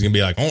teeth is going to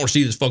be like, I want to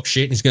see this fuck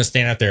shit. And he's going to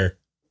stand out there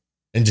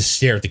and just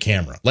stare at the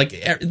camera. Like,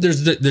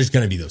 there's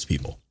going to be those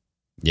people.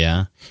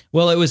 Yeah.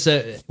 Well, it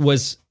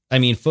was,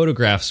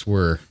 photographs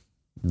were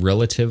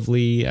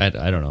relatively, I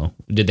don't know.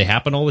 Did they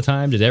happen all the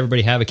time? Did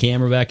everybody have a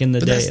camera back in the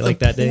day like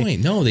that day?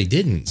 No, they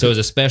didn't. So it was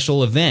a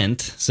special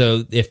event.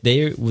 So if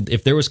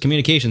there was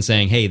communication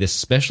saying, hey, this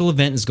special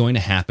event is going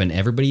to happen,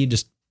 everybody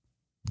just,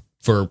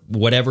 for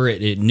whatever at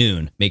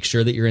noon, make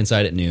sure that you're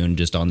inside at noon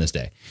just on this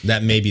day.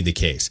 That may be the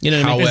case. You know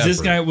what I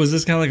mean? Was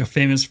this guy like a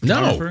famous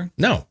photographer?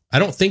 No, I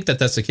don't think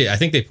that's the case. I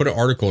think they put an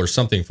article or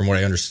something from what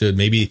I understood.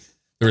 Maybe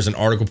there was an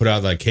article put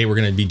out like, hey, we're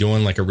going to be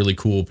doing like a really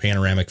cool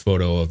panoramic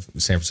photo of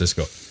San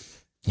Francisco.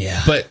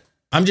 Yeah. But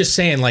I'm just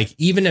saying, like,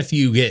 even if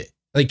you get,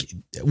 like,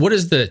 what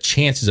is the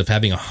chances of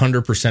having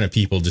 100% of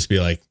people just be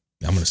like,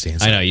 I'm going to stay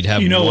inside? I know, you'd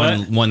have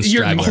one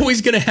straggler. You're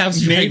always going to have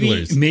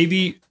stragglers.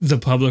 Maybe the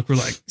public were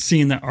like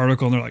seeing that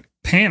article and they're like,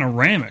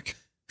 panoramic.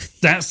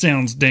 That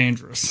sounds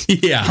dangerous.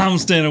 Yeah. I'm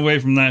staying away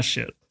from that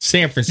shit.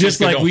 San Francisco,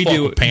 just like we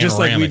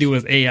do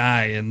with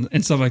AI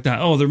and stuff like that.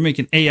 Oh, they're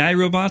making AI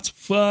robots?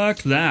 Fuck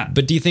that.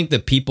 But do you think the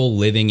people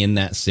living in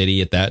that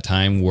city at that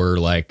time were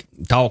like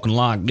talking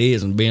like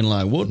this and being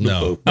like, what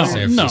the fuck?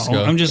 San Francisco.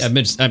 No, I'm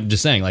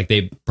just saying, like,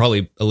 they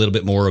probably a little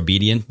bit more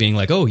obedient, being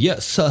like, oh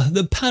yes,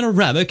 the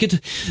panoramic,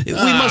 we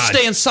must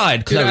stay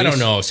inside. Dude, I don't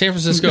know. San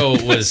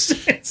Francisco was,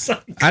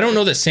 I don't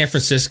know that San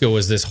Francisco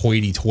was this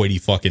hoity-toity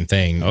fucking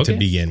thing to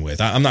begin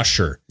with. I'm not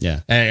sure. Yeah.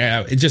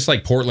 It's just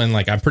like Portland,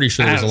 like, I'm pretty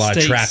sure there's a lot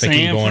of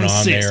trafficking going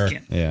on there.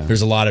 Yeah.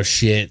 There's a lot of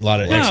shit, a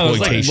lot of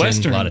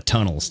exploitation, a lot of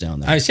tunnels down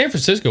there. San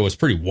Francisco was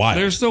pretty wild.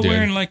 They're still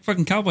wearing like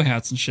fucking cowboy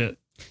hats and shit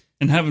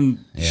and having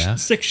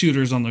 6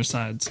 shooters on their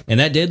sides. And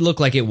that did look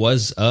like it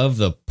was of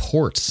the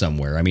port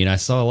somewhere. I mean, I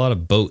saw a lot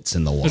of boats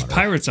in the water. There's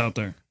pirates out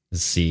there.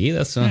 See,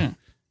 that's yeah.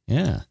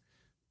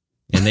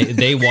 And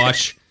they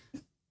watch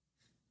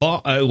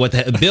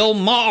Bill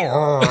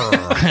Maher,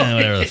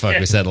 whatever the fuck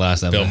we said last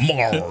time. Bill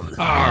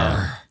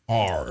Maher.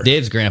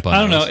 Dave's grandpa.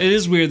 I don't know. It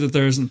is weird that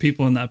there isn't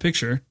people in that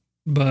picture,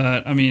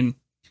 but I mean,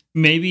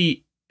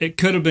 maybe it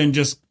could have been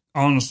just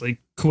honestly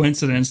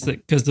coincidence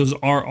that because those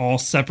are all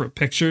separate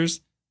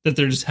pictures, that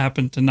there just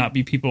happened to not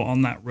be people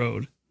on that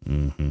road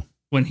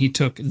when he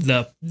took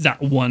that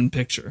one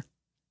picture.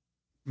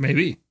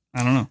 Maybe.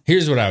 I don't know.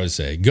 Here's what I would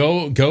say: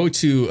 go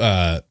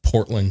to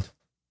Portland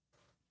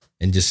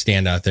and just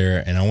stand out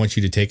there, and I want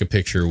you to take a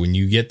picture when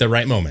you get the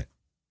right moment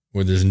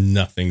where there's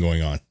nothing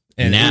going on.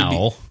 And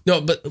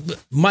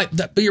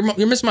but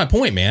you're missing my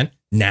point, man.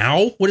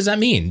 Now, what does that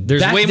mean?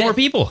 There's way more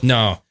people.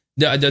 No,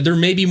 there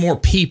may be more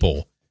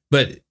people,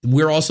 but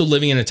we're also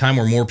living in a time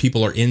where more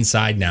people are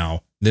inside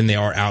now than they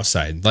are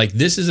outside. Like,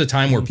 this is a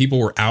time where people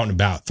were out and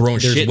about throwing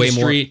shit in the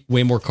street.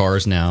 Way more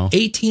cars now.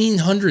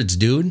 1800s,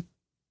 dude.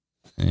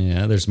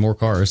 Yeah, there's more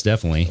cars,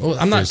 definitely. Well,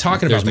 I'm not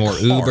talking about more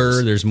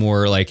Uber. There's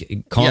more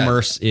like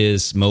commerce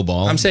is mobile.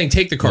 I'm saying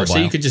take the car.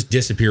 Say you could just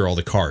disappear all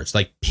the cars,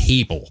 like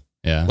people.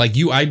 Yeah. Like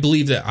I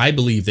believe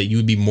that you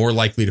would be more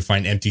likely to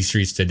find empty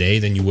streets today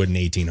than you would in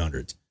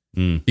 1800s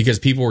because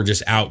people were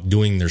just out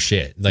doing their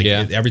shit. Like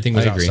everything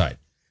was outside.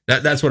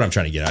 That's what I'm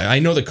trying to get at. I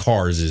know the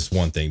cars is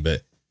one thing,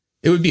 but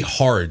it would be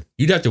hard.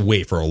 You'd have to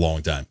wait for a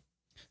long time.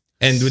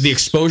 And with the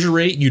exposure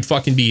rate, you'd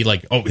fucking be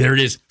like, oh, there it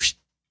is.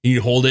 And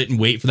you'd hold it and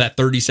wait for that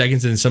 30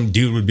 seconds. And some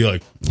dude would be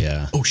like,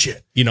 oh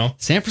shit. You know,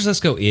 San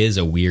Francisco is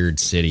a weird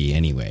city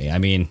anyway. I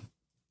mean,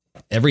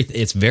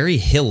 it's very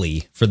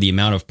hilly for the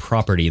amount of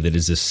property that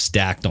is just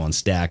stacked on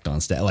stacked,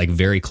 like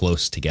very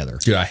close together.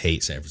 Dude, I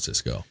hate San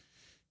Francisco.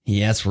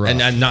 Yeah, it's rough.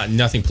 And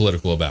nothing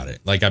political about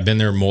it. Like, I've been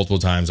there multiple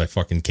times. I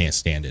fucking can't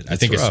stand it. I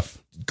think rough.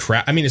 It's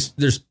crap. I mean,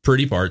 there's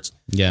pretty parts.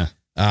 Yeah.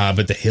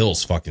 But the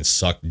hills fucking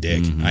suck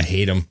dick. I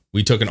hate them.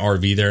 We took an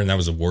RV there, and that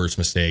was the worst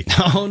mistake.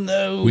 Oh,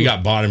 no. We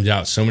got bottomed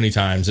out so many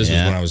times. This was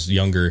when I was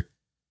younger.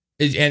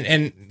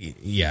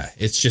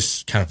 It's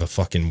just kind of a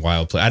fucking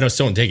wild place. I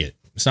still don't dig it.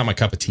 It's not my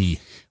cup of tea.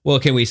 Well,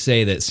 can we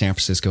say that San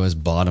Francisco has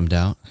bottomed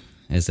out?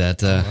 Is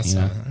that all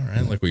right?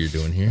 I like what you're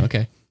doing here.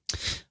 Okay.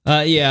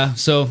 Yeah.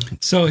 So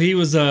he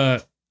was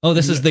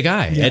this is the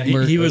guy. Yeah,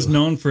 he was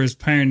known for his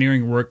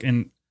pioneering work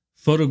in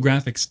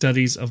photographic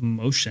studies of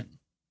motion.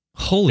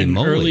 Holy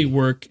moly! Early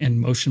work in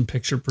motion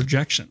picture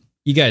projection.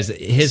 You guys,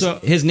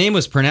 his name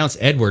was pronounced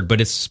Edward, but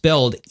it's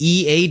spelled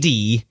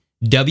EADWEARD.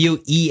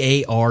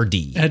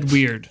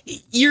 Edweird.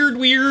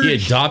 Eardweird. He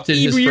adopted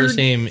his first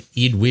name,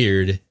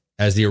 Edweird,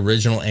 as the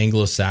original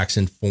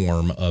Anglo-Saxon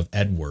form of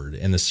Edward,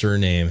 and the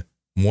surname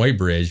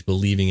Muybridge,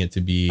 believing it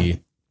to be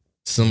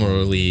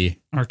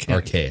similarly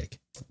archaic.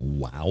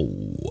 Wow.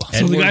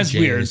 So the guy's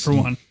weird, for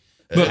one.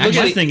 But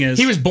actually, the thing is,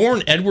 he was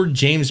born Edward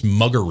James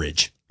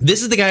Muggeridge.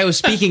 This is the guy who was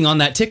speaking on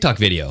that TikTok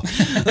video.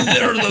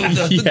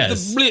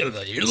 Yes.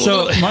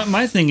 So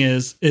my thing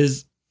is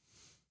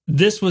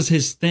this was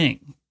his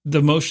thing.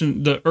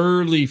 The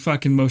early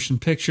fucking motion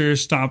picture,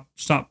 stop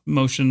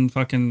motion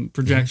fucking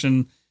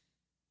projection.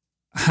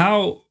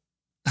 How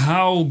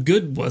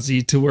good was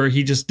he to where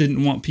he just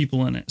didn't want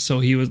people in it? So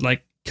he would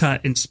like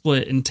cut and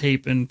split and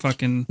tape and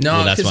fucking. No,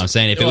 well, that's what I'm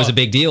saying. If it was a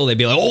big deal, they'd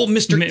be like, "Oh,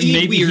 Mr.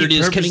 Weird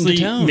is coming to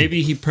town."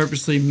 Maybe he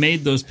purposely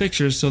made those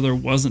pictures so there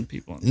wasn't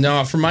people in it.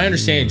 No, from my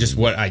understanding, just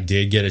what I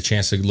did get a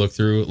chance to look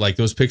through, like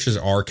those pictures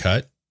are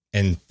cut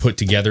and put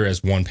together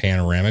as one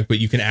panoramic, but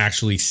you can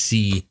actually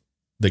see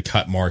the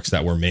cut marks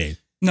that were made.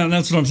 No,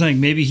 that's what I'm saying.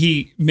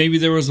 Maybe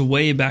there was a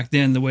way back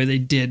then, the way they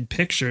did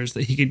pictures,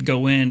 that he could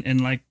go in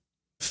and like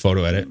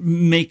photo edit,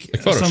 make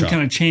like some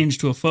kind of change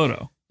to a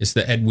photo. It's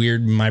the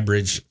Edweird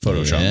Muybridge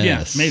Photoshop.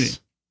 Yes. Yeah, maybe.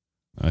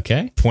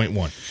 Okay.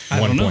 0.1.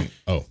 I don't know.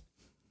 1.0.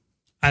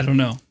 I don't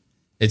know.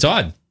 It's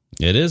odd.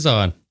 It is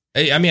odd.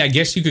 I mean, I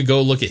guess you could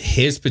go look at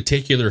his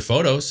particular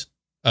photos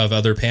of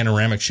other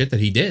panoramic shit that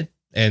he did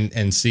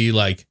and see,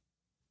 like,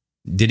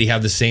 did he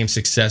have the same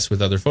success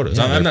with other photos?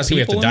 Yeah, I'm not saying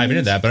we have to dive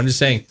into that, but I'm just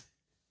saying,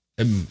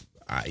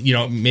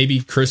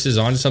 maybe Chris is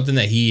on something,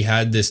 that he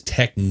had this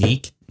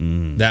technique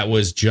that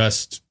was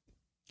just...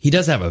 He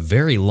does have a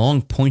very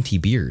long, pointy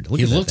beard.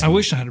 I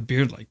wish I had a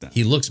beard like that.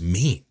 He looks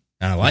mean.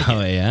 And I like it.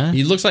 Oh, yeah?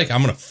 He looks like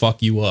I'm going to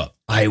fuck you up.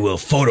 I will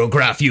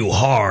photograph you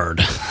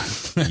hard.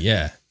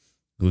 Yeah.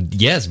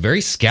 Yes, very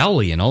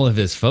scowly in all of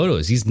his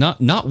photos. He's not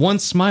one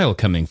smile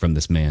coming from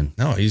this man.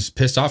 No, he's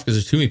pissed off because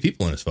there's too many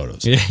people in his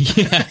photos. Yeah.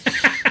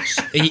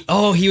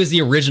 He was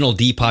the original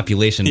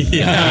depopulation.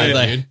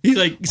 Yeah,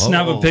 he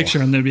snap a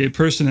picture and there'd be a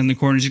person in the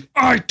corner. He's like,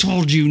 I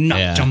told you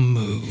not to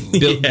move.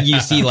 You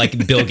see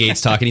like Bill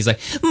Gates talking. He's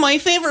like, my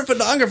favorite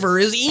photographer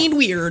is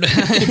Edweird.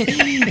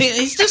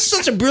 He's just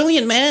such a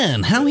brilliant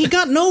man. How he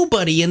got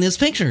nobody in his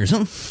pictures.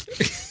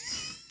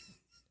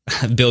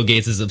 Bill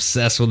Gates is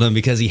obsessed with him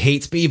because he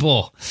hates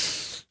people.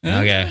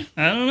 Okay.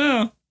 I don't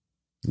know.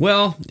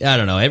 Well, I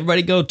don't know.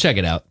 Everybody go check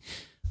it out.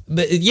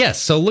 But yes,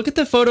 so look at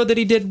the photo that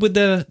he did with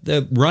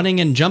the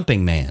running and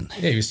jumping man.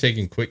 Yeah, he was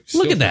taking quick.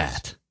 Look at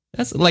that.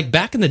 That's like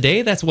back in the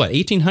day. That's what,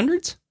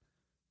 1800s?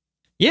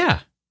 Yeah,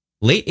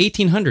 late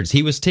 1800s.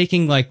 He was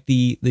taking like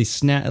the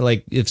snap,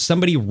 like if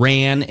somebody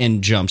ran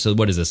and jumped. So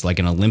what is this? Like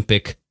an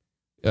Olympic,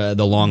 the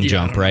long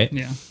jump, right?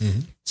 Yeah.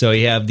 Mm-hmm. So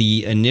you have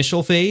the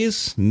initial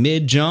phase,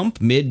 mid jump,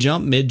 and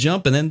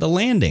then the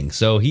landing.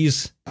 So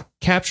he's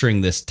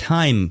capturing this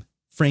time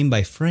frame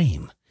by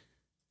frame.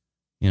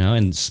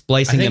 And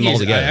splicing them all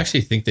together. I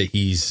actually think that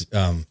he's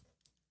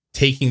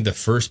taking the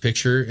first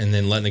picture and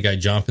then letting the guy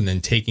jump, and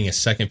then taking a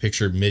second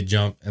picture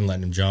mid-jump and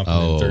letting him jump.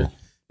 And then third.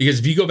 Because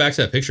if you go back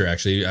to that picture,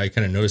 actually, I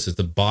kind of noticed that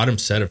the bottom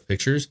set of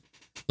pictures,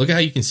 look at how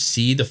you can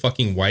see the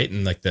fucking white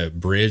and like the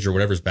bridge or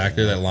whatever's back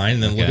there, that line.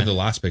 And then look at the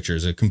last picture.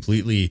 It's a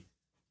completely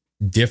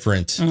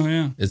different. Oh,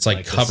 yeah. It's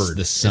like covered.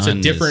 The sun it's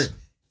a different.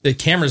 The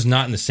camera's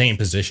not in the same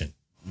position.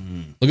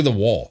 Look at the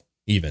wall,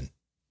 even.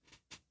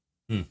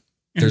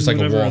 There's like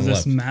a wall on the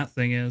this left. matte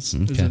thing is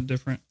it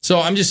different? So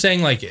I'm just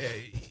saying, like,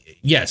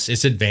 yes,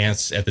 it's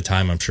advanced at the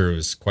time. I'm sure it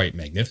was quite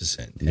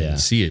magnificent. And you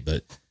see it,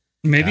 but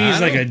maybe he's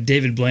like a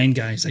David Blaine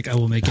guy. He's like, I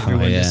will make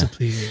everyone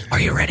disappear. Are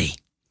you ready?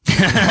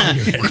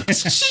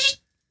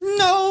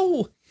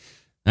 No.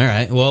 All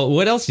right. Well,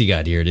 what else you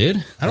got here,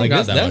 dude? I don't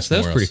got that much.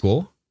 That's pretty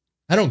cool.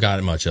 I don't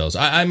got much else.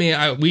 I mean,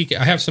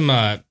 I have some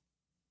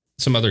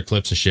other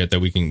clips and shit that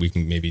we can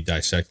maybe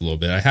dissect a little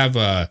bit. I have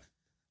a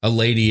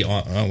lady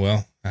on. Oh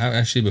well.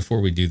 Actually,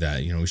 before we do that,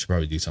 we should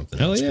probably do something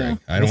else, Greg.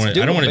 I don't want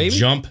to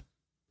jump,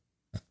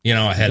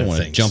 ahead of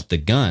things. Jump the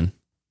gun.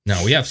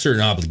 No, we have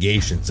certain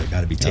obligations that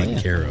got to be taken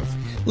care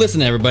of.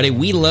 Listen, everybody,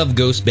 we love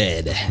Ghost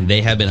Bed.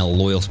 They have been a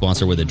loyal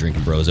sponsor with the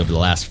Drinking Bros over the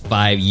last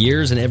 5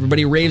 years, and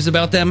everybody raves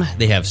about them.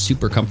 They have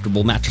super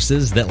comfortable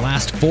mattresses that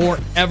last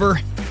forever,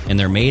 and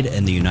they're made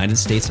in the United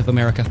States of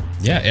America.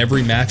 Yeah,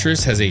 every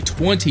mattress has a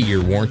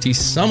 20-year warranty,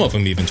 some of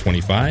them even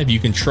 25. You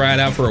can try it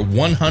out for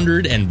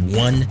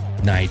 101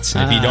 nights.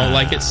 And if you don't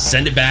like it,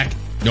 send it back.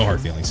 No hard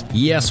feelings.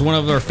 Yes, one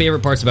of our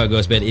favorite parts about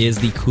Ghost Bed is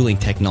the cooling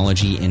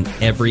technology in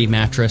every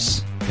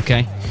mattress,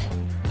 okay?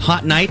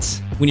 Hot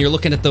nights, when you're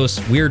looking at those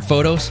weird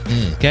photos,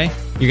 okay,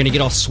 you're going to get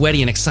all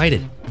sweaty and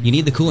excited. You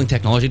need the cooling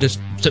technology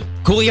to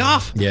cool you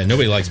off. Yeah,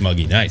 nobody likes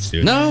muggy nights,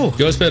 dude. No.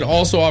 GhostBed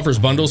also offers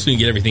bundles so you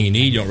can get everything you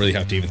need. You don't really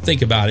have to even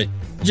think about it.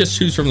 You just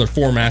choose from their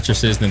 4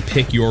 mattresses, then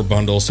pick your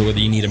bundle. So whether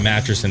you need a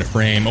mattress and a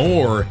frame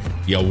or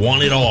you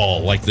want it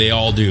all, like they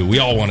all do. We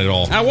all want it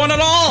all. I want it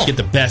all. Get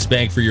the best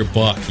bang for your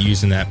buck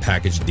using that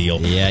package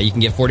deal. Yeah, you can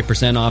get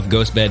 40% off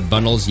GhostBed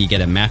bundles. You get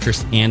a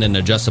mattress and an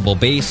adjustable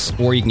base,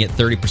 or you can get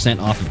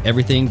 30% off of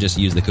everything. Just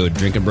use the code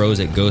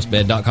DrinkinBros at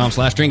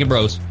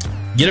ghostbed.com/DrinkinBros.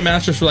 Get a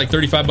mattress for like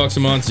 $35 a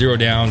month, 0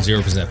 down,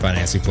 0%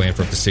 financing plan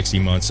for up to 60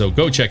 months. So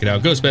go check it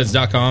out.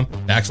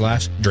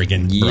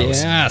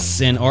 ghostbeds.com/DrinkinBros.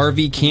 Yes, and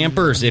RV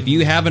campers. If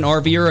you have an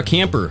RV or a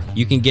camper,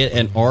 you can get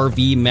an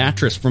RV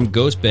mattress from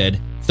GhostBed,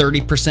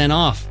 30%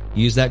 off.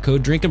 Use that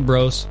code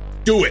DrinkinBros.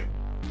 Do it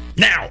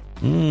now.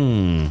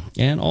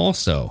 And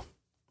also,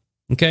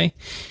 okay,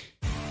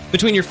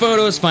 between your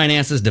photos,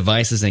 finances,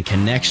 devices, and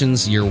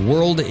connections, your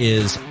world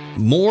is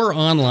more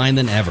online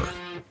than ever.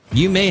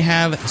 You may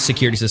have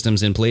security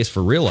systems in place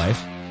for real life,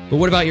 but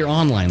what about your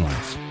online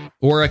life?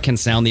 Aura can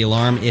sound the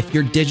alarm if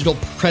your digital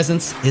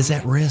presence is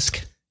at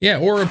risk. Yeah,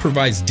 Aura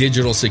provides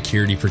digital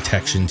security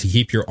protection to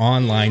keep your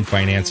online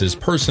finances,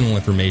 personal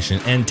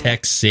information, and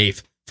tech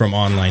safe from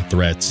online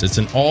threats. It's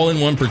an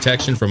all-in-one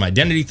protection from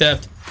identity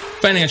theft,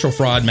 financial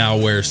fraud,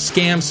 malware,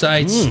 scam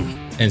sites,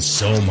 and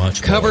so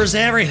much more. Covers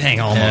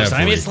everything almost.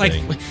 I mean, it's like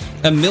Everything.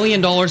 $1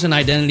 million in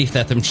identity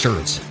theft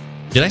insurance.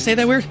 Did I say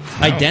that weird?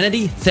 No.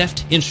 Identity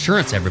theft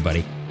insurance,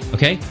 everybody.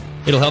 Okay?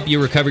 It'll help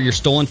you recover your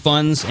stolen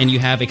funds, and you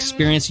have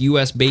experienced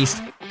US-based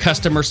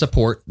customer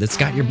support that's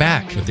got your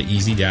back. With the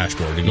easy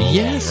dashboard to go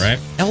along, right?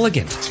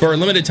 Elegant. So for a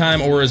limited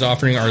time, Aura is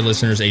offering our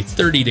listeners a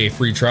 30-day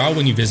free trial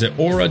when you visit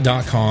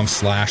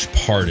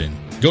aura.com/pardon.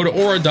 Go to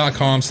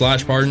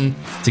aura.com/pardon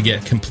to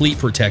get complete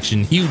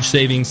protection, huge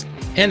savings,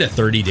 and a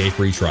 30-day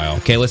free trial.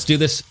 Okay, let's do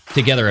this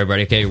together,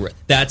 everybody. Okay,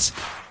 that's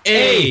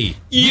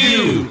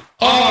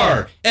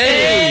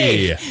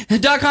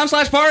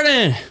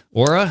AURA.com/pardon.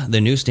 Aura, the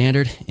new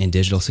standard in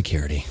digital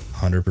security.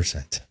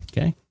 100%.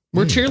 Okay.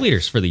 We're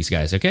cheerleaders for these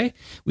guys, okay?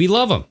 We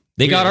love them.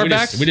 They got our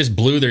backs. We just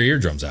blew their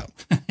eardrums out.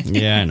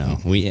 Yeah, I know.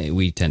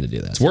 We tend to do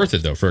that. It's worth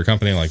it, though, for a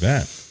company like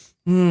that.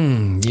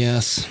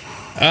 Yes.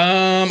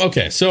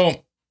 Okay,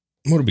 so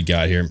what do we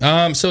got here?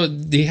 So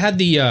they had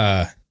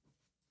the,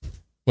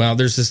 well,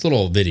 there's this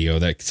little video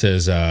that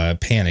says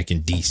panic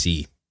in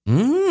DC.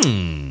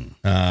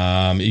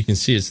 You can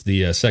see it's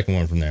the second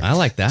one from there. I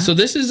like that. So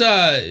this is,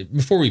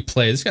 before we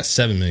play, this got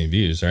 7 million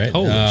views, right?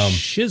 Holy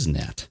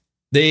shiznit.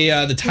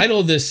 The title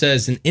of this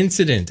says an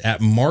incident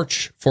at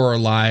March for Our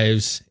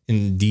Lives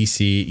in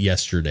DC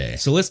yesterday.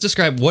 So let's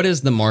describe what is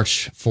the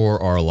March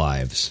for Our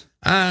Lives.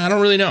 I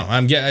don't really know.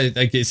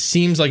 Like it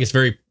seems like it's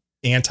very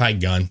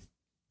anti-gun.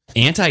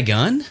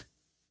 Anti-gun?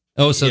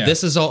 Oh, so Yeah.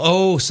 this is all.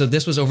 Oh, so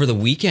this was over the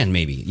weekend,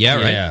 maybe. Yeah,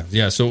 right.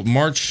 Yeah. So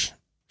March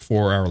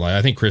for Our Lives.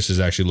 I think Chris is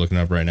actually looking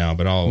up right now,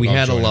 but We I'll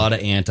had a join lot him.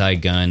 of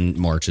anti-gun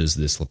marches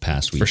this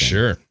past weekend. For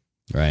sure.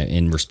 Right,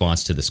 in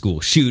response to the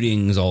school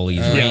shootings, all these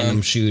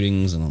random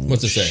shootings, and all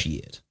What's this it say?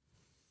 shit.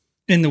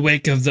 In the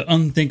wake of the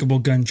unthinkable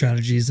gun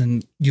tragedies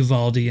in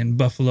Uvalde and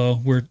Buffalo,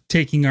 we're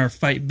taking our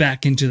fight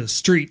back into the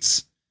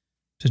streets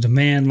to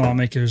demand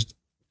lawmakers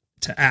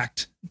to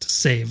act to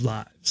save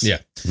lives. Yeah.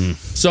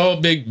 So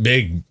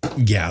big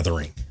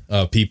gathering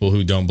of people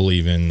who don't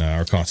believe in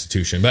our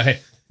Constitution. But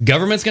hey,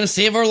 government's going to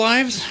save our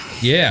lives?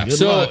 Yeah. Good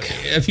so luck.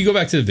 if you go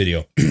back to the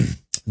video,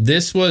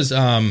 this was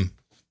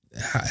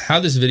how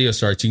this video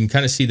starts. You can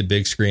kind of see the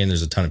big screen.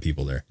 There's a ton of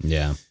people there.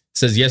 Yeah. It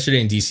says yesterday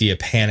in DC, a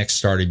panic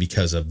started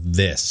because of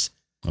this.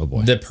 Oh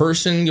boy. The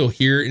person you'll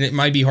hear, and it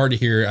might be hard to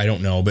hear, I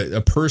don't know, but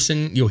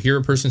you'll hear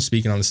a person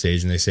speaking on the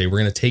stage and they say, we're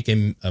going to take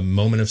a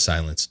moment of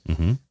silence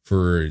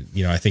for,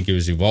 I think it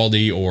was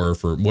Uvalde or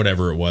for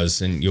whatever it was.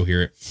 And you'll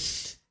hear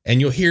it. And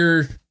you'll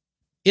hear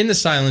in the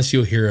silence,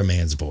 you'll hear a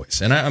man's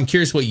voice. And I'm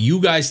curious what you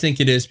guys think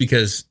it is,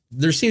 because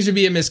there seems to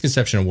be a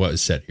misconception of what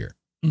is said here.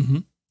 Mm-hmm.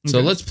 So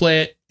let's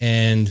play it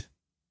and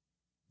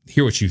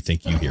hear what you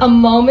think you hear. A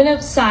moment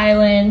of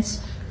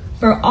silence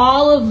for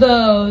all of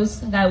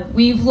those that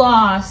we've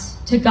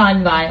lost to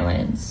gun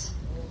violence.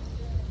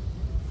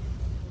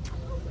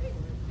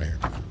 Wait.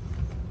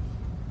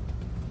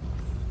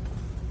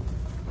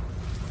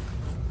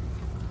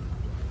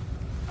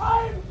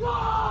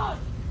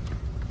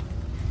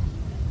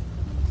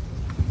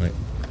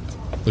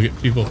 Look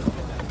at people.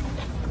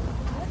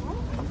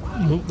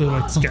 Oh, they're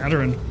like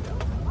scattering.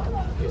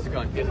 He has a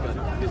gun. He has a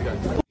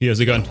gun. He has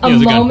a gun. A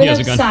moment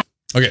of silence.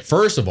 Okay,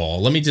 first of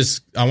all, I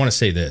want to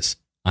say this.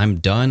 I'm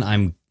done.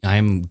 I'm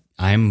Well,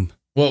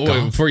 wait,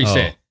 gone. before you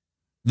say Oh. it,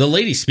 the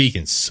lady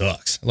speaking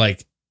sucks.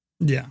 Like,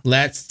 Yeah.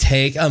 let's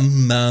take a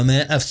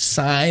moment of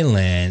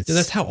silence. Dude,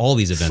 that's how all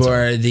these events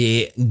for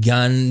the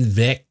gun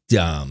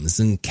victims.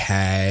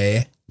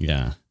 Okay.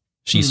 Yeah.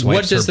 She What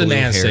swipes does her the blue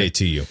man hair. say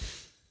to you?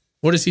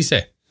 What does he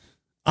say?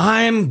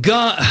 I'm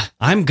God.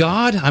 I'm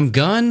God. I'm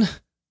gun.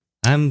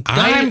 I'm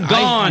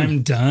gone.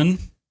 I'm done.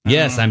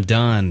 Yes, I'm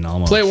done.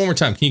 Almost. Play it one more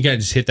time. Can you guys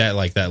just hit that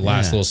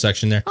last little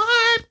section there?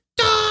 I'm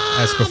dumb.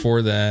 That's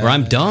before that. Or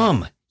I'm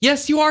dumb.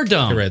 Yes, you are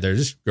dumb. Right there.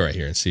 Just go right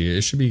here and see it.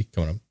 It should be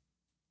coming up.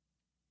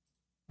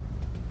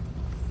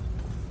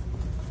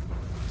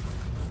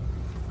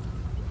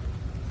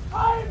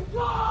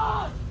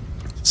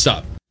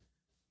 Stop.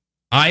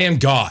 I am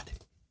God.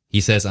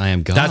 He says, I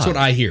am God. That's what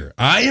I hear.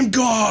 I am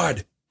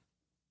God.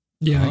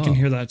 Yeah, I can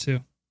hear that too.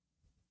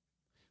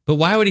 But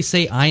why would he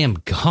say, I am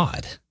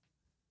God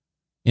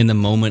in the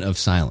moment of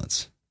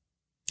silence?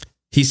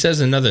 He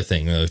says another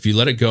thing. If you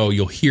let it go,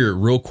 you'll hear it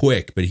real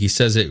quick, but he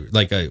says it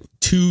like a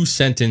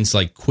 2-sentence,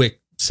 like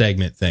quick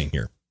segment thing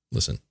here.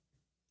 Listen,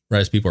 right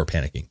as people are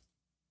panicking.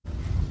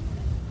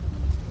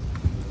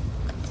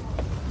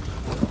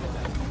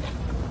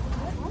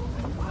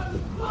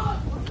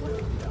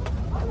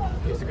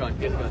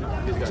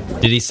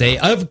 Did he say,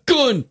 I've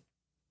gone? Did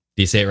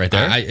he say it right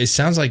there? It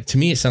sounds like, to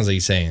me, it sounds like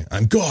he's saying,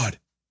 I'm God.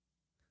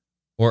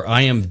 Or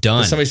I am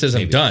done. Somebody says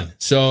maybe. I'm done.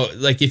 So,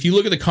 like, if you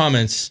look at the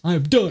comments, I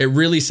am done. It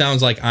really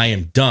sounds like I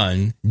am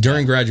done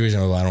during graduation.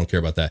 Well, I don't care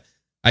about that.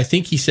 I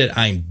think he said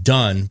I'm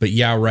done, but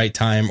yeah, right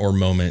time or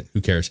moment. Who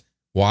cares?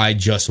 Why?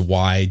 Just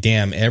why?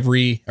 Damn,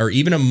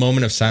 even a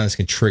moment of silence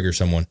can trigger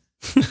someone.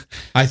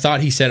 I thought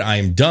he said I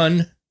am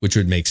done, which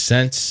would make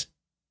sense.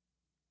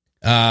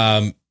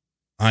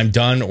 I'm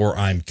done or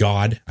I'm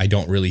God. I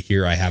don't really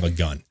hear I have a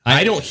gun.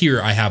 I don't hear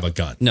I have a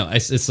gun. No, it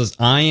says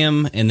I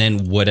am, and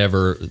then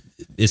whatever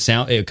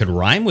it could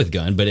rhyme with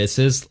gun, but it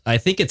says I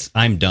think it's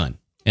I'm done,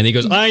 and he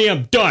goes I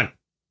am done,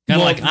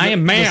 kind of like I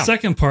am man. The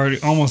second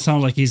part almost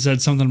sounded like he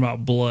said something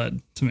about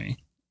blood to me.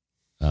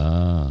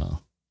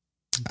 Oh,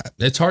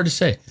 it's hard to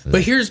say.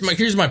 But here's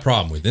my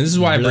problem with it. This is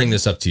why I bring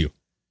this up to you.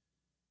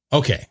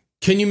 Okay,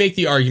 can you make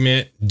the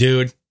argument,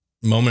 dude?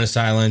 Moment of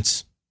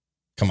silence.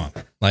 Come on.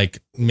 Like,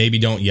 maybe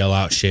don't yell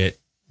out shit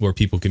where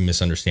people can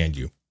misunderstand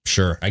you.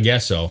 Sure, I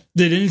guess so.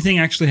 Did anything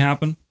actually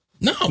happen?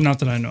 No. Not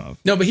that I know of.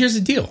 No, but here's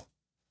the deal.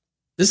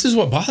 This is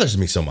what bothers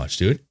me so much,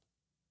 dude.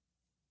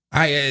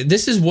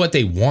 This is what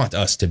they want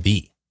us to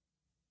be.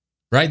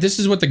 Right? This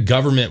is what the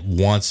government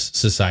wants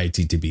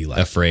society to be like.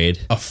 Afraid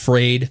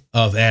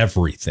of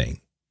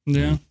everything.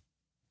 Yeah.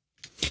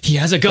 He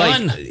has a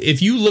gun. Like,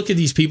 if you look at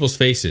these people's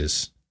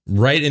faces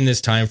right in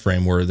this time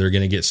frame where they're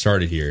going to get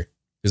started here,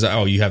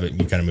 because you have it, you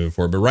kind of moving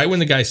forward. But right when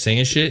the guy's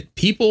saying shit,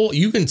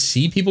 you can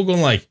see people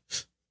going like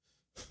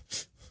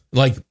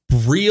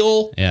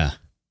real. Yeah.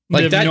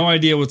 Like they have no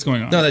idea what's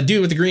going on. No, that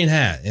dude with the green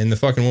hat and the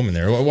fucking woman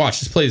there. Watch,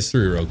 just play this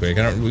through real quick.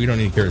 We don't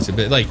need to care.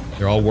 But like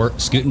they're all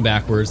scooting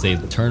backwards. They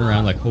turn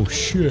around like, oh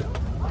shit.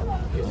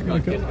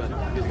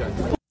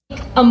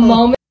 A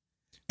moment.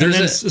 And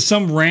then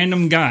some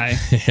random guy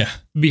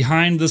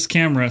behind this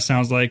camera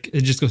sounds like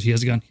it just goes, he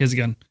has a gun. He has a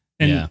gun.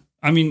 And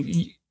I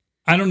mean,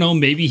 I don't know.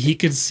 Maybe he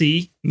could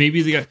see.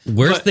 Maybe the guy.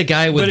 Where's the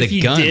guy with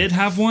the gun? But if he did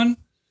have one,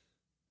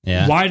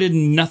 why did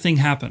nothing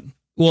happen?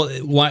 Well,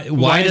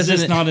 why is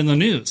this not in the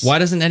news? Why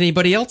doesn't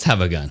anybody else have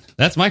a gun?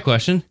 That's my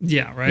question.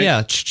 Yeah, right.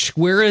 Yeah,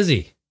 where is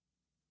he?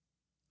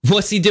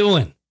 What's he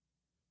doing?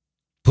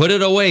 Put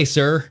it away,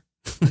 sir.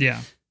 Yeah.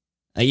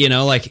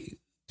 Like,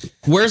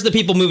 where's the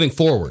people moving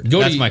forward?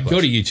 That's my question.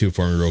 Go to YouTube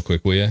for me real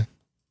quick, will you?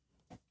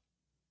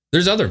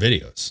 There's other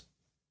videos.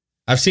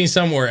 I've seen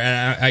somewhere,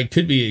 and it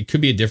could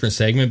be a different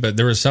segment, but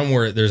there was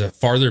somewhere there's a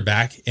farther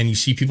back, and you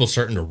see people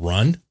starting to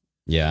run.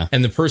 Yeah,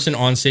 and the person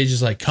on stage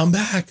is like, "Come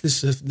back!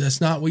 That's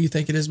not what you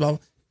think it is."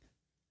 Bob.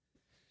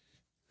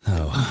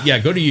 Oh, yeah.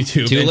 Go to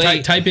YouTube. Too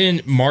late. Type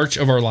in "March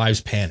of Our Lives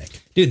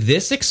Panic." Dude,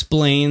 this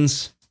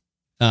explains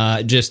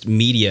just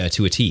media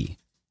to a T.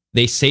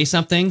 They say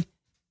something,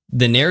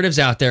 the narrative's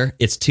out there.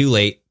 It's too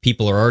late.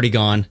 People are already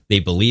gone. They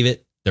believe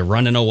it. They're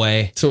running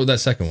away. So that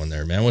second one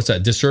there, man. What's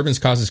that? Disturbance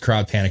causes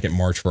crowd panic at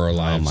March for Our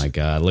Lives. Oh my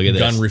God! Look at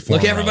this. Gun reform.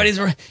 Look, everybody's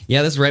right.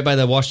 Yeah, this is right by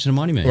the Washington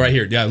Monument. Right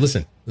here. Yeah,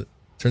 listen.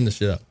 Turn this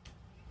shit up.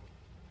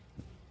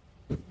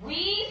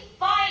 We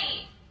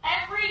fight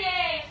every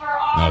day for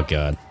our... Oh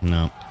God,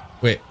 no.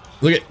 Wait,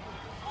 look at...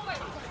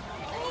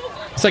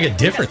 It's like a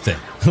different thing.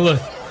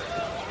 Look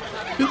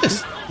at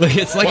this. Look,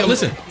 it's like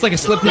listen. It's like a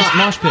Slipknot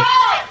mosh pit.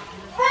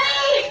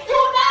 Please do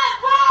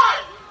not run!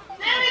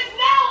 There is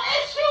no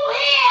issue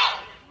here!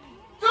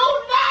 Do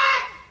not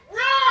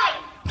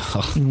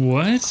run!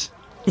 What?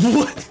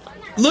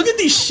 Look at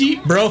these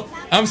sheep, bro.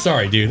 I'm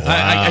sorry, dude. Wow.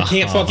 I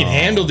can't fucking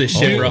handle this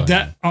shit, bro.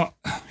 Here,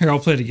 I'll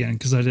play it again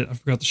because I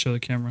forgot to show the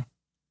camera.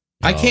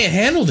 I can't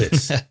handle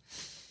this.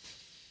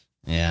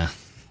 Yeah.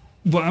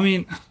 Well, I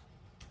mean,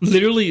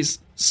 literally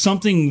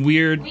something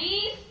weird.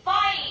 We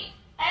fight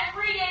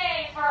every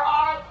day for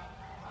our...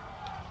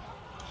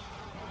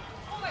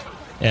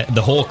 Yeah,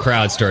 the whole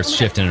crowd starts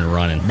shifting and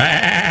running.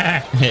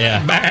 Bah!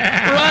 Yeah.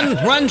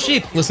 Bah! Run,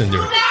 sheep. Listen, dude.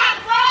 Do not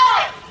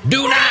run!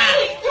 Do not!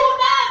 Please do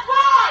not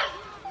run!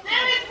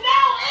 There is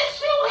no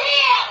issue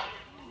here!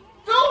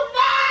 Do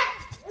not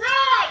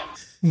run!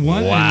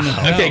 What?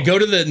 Wow. Okay, go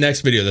to the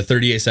next video, the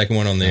 38-second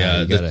one on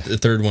the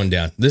third one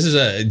down. This is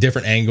a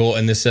different angle,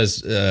 and this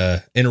says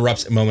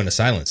interrupts a moment of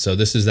silence. So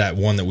this is that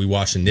one that we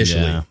watched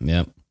initially. Yeah,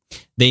 yep.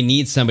 They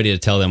need somebody to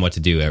tell them what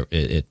to do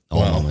at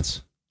all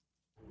moments.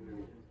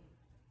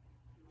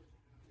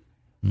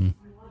 We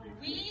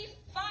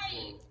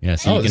fight! Yeah,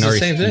 so you can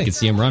already you can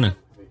see them running.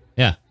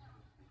 Yeah,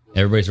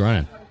 everybody's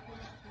running.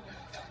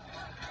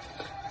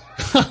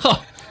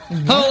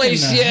 Holy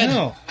shit!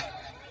 Hell?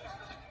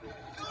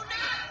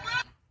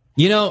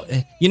 You know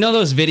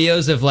those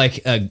videos of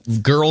like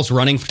girls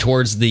running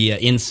towards the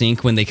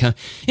NSYNC when they come.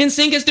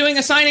 NSYNC is doing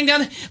a signing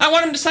down. I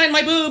want him to sign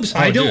my boobs.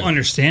 I don't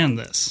understand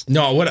this.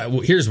 No,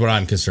 here's what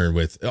I'm concerned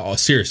with. Oh,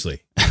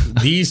 seriously,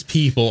 these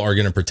people are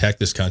going to protect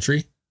this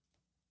country.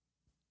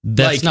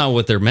 That's not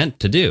what they're meant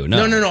to do.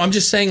 No. I'm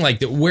just saying,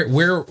 like,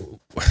 where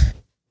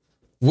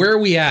are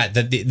we at?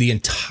 That the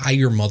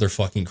entire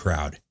motherfucking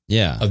crowd,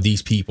 of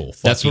these people.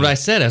 That's what I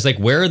said. I was like,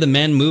 where are the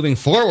men moving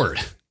forward?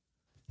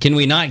 Can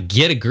we not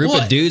get a group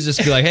of dudes just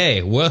be like,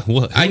 hey,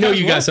 what? I know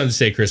you got something to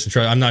say, Chris.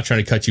 I'm not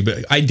trying to cut you,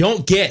 but I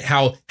don't get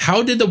how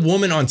did the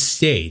woman on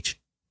stage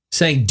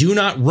saying "do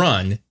not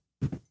run"?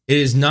 It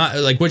is not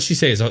like what she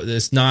says.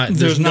 It's not.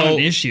 There's not an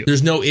issue.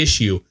 There's no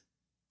issue.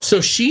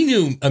 So she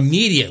knew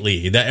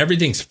immediately that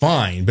everything's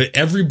fine, but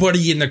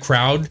everybody in the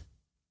crowd,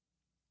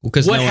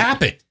 what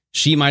happened?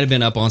 She might have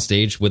been up on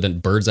stage with a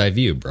bird's eye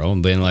view, bro,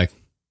 and been like,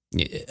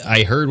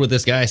 I heard what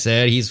this guy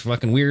said. He's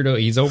fucking weirdo.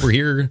 He's over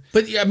here.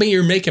 But I mean,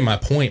 you're making my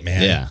point,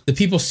 man. Yeah. The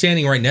people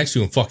standing right next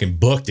to him fucking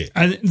booked it.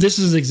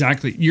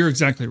 You're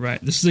exactly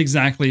right. This is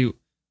exactly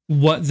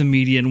what the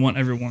media and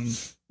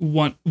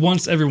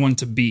wants everyone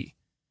to be.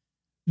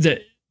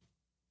 That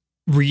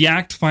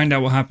react, find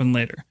out what happened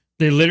later.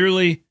 They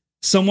literally,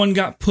 someone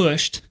got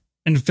pushed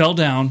and fell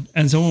down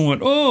and someone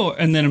went, oh,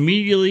 and then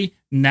immediately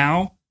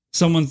now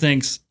someone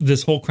thinks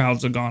this whole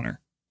crowd's a goner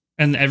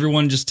and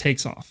everyone just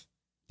takes off.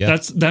 Yeah.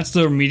 That's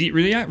the immediate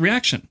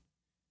reaction.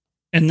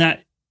 And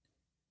that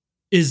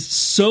is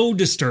so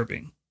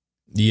disturbing.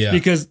 Yeah.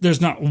 Because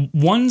there's not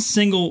one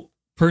single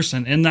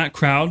person in that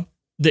crowd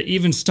that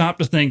even stopped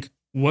to think,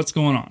 what's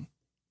going on?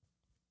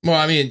 Well,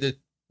 I mean,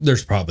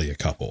 there's probably a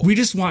couple. We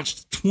just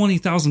watched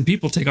 20,000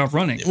 people take off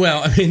running.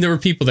 Well, I mean, there were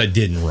people that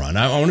didn't run.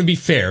 I want to be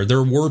fair.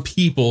 There were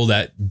people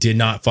that did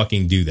not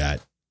fucking do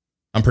that.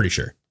 I'm pretty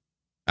sure.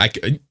 I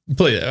could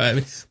play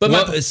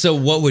that. So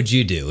what would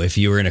you do if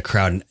you were in a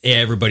crowd and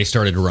everybody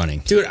started running?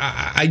 Dude,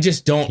 I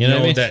just don't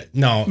know that.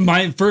 No.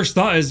 My first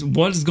thought is,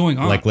 what is going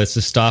on? Like, let's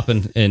just stop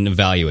and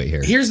evaluate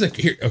here.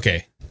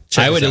 Okay.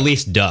 I would at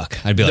least duck.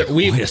 I'd be like,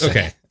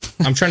 okay.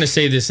 I'm trying to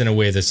say this in a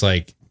way that's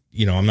like,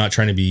 I'm not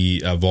trying to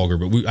be vulgar,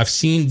 but I've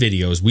seen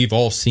videos. We've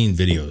all seen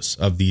videos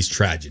of these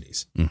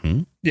tragedies.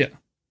 Mm-hmm.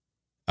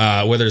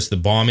 Yeah. Whether it's the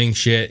bombing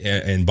shit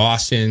in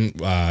Boston,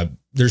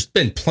 there's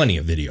been plenty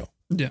of video.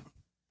 Yeah.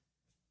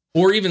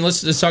 Or even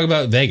let's talk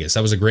about Vegas.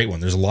 That was a great one.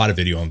 There's a lot of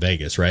video on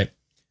Vegas, right?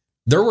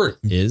 There were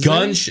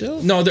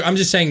gunshots. No, I'm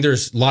just saying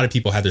there's a lot of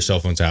people had their cell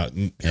phones out.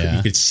 And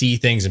you could see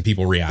things and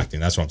people reacting.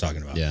 That's what I'm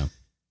talking about. Yeah.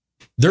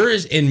 There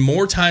is, in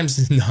more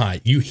times than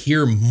not, you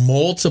hear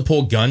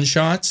multiple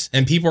gunshots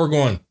and people are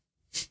going,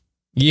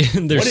 yeah,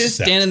 they're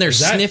standing there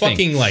sniffing.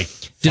 Fucking like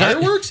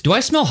fireworks? Do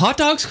I smell hot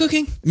dogs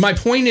cooking? My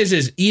point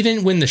is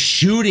even when the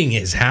shooting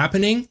is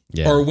happening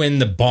or when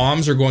the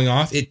bombs are going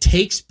off, it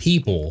takes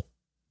people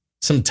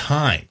some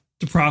time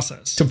to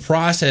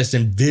process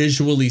and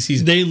visually see.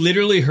 They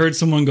literally heard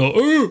someone go,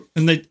 "Ooh,"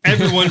 and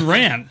everyone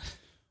ran.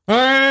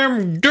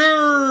 I'm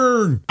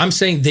dead. I'm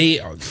saying they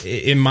are,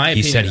 in my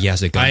opinion. He said he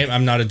has a gun.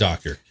 I'm not a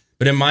doctor,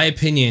 but in my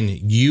opinion,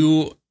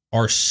 you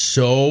are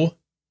so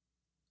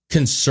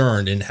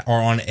concerned and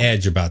are on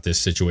edge about this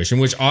situation,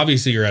 which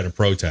obviously you're at a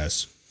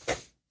protest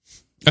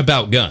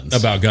about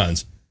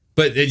guns.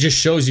 But it just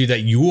shows you that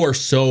you are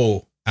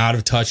so out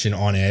of touch and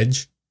on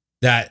edge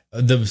that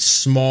the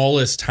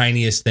smallest,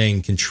 tiniest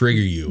thing can trigger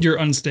you. You're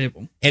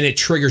unstable. And it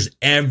triggers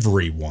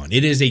everyone.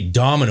 It is a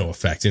domino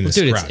effect in this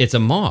crowd. It's a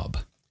mob.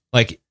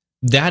 Like,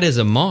 that is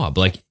a mob.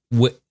 Like,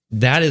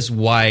 that is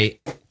why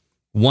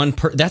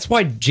that's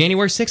why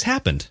January 6th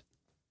happened.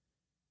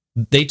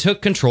 They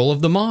took control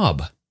of the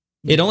mob.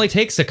 It only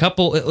takes a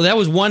couple. That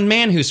was one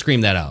man who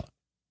screamed that out.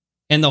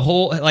 And the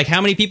whole, like, how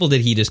many people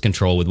did he just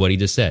control with what he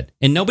just said?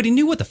 And nobody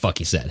knew what the fuck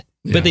he said.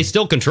 Yeah. But they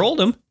still controlled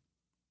him.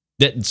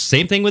 That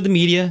same thing with the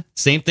media,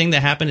 same thing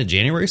that happened at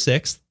January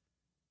 6th.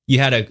 You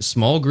had a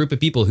small group of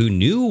people who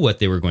knew what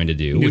they were going to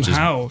do, which is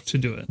how to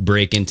do it.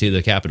 Break into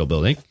the Capitol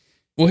building.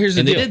 Well, here's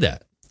the deal. They did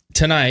that.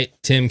 Tonight,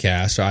 Tim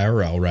Cast,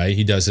 IRL, right?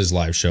 He does his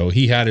live show.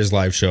 He had his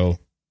live show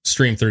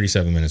streamed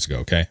 37 minutes ago,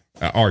 okay?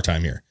 Our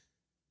time here.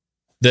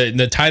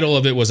 The title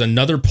of it was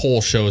 "Another Poll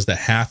Shows That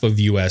Half of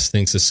U.S.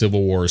 Thinks a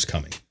Civil War is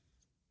Coming."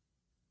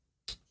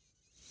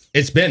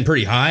 It's been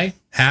pretty high.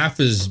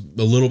 Half is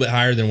a little bit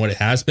higher than what it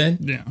has been.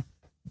 Yeah.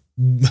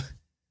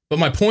 But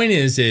my point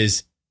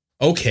is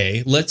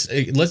okay, let's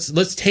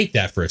take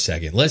that for a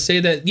second. Let's say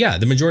that,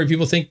 the majority of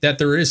people think that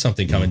there is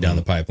something coming down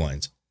the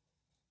pipelines.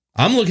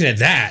 I'm looking at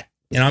that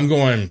and I'm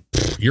going,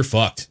 you're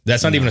fucked.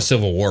 That's not even a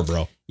civil war,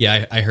 bro.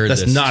 Yeah, I heard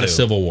that's not a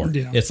civil war.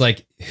 Yeah. It's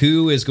like,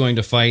 who is going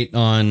to fight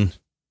on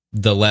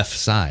the left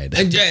side?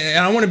 And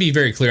I want to be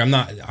very clear.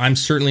 I'm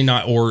certainly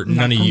not, or not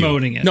none of you.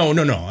 Promoting it. No.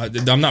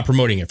 I'm not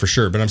promoting it for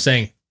sure. But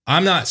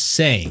I'm not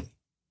saying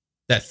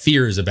that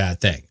fear is a bad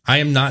thing. I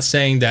am not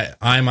saying that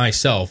I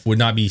myself would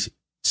not be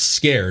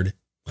scared.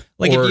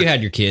 Like, if you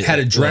had your kids, had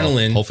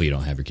adrenaline. Well, hopefully you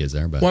don't have your kids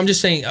there. But I'm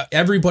just saying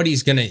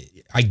everybody's going to,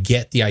 I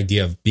get the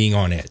idea of being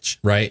on edge,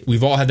 right?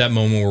 We've all had that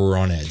moment where we're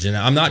on edge, and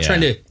I'm not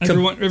trying to.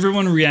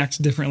 Everyone reacts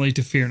differently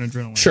to fear and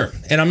adrenaline. Sure,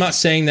 and I'm not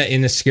saying that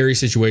in a scary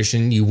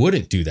situation you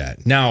wouldn't do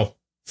that. Now,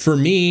 for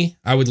me,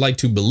 I would like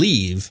to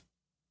believe,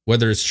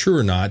 whether it's true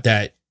or not,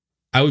 that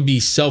I would be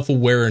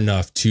self-aware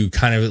enough to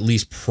kind of at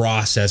least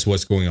process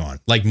what's going on.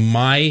 Like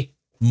my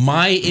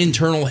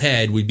internal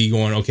head would be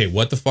going, okay,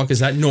 what the fuck is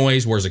that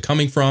noise? Where's it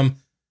coming from?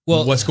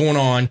 Well, what's going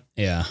on?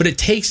 Yeah. But it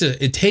takes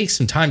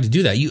some time to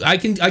do that. I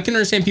can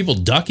understand people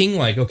ducking,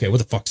 like, okay, what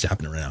the fuck's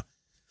happening right now?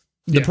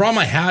 The problem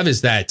I have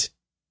is that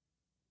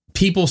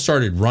people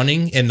started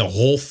running and the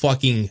whole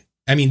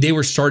they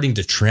were starting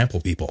to trample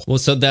people. Well,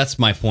 so that's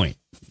my point.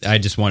 I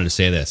just wanted to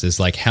say this is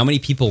like how many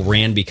people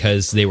ran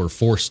because they were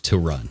forced to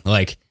run?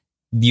 Like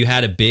you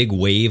had a big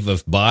wave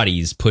of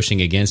bodies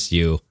pushing against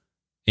you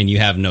and you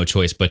have no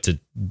choice but to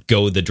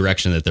go the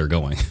direction that they're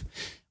going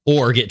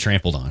or get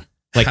trampled on.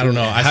 Like, I don't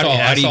know.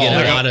 How do you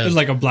get a lot of... It's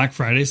like a Black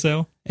Friday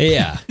sale.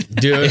 Yeah.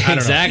 Dude,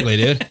 exactly,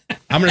 dude.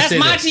 I'm going to say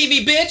my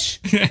TV,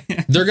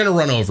 bitch. They're going to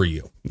run over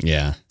you.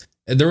 Yeah.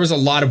 There was a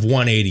lot of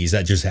 180s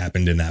that just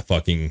happened in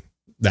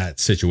that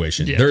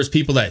situation. Yeah. There's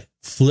people that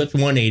flipped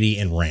 180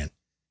 and ran.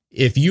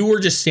 If you were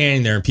just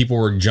standing there and people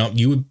were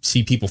you would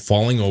see people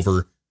falling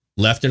over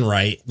left and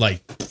right,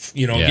 like,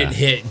 getting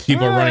hit.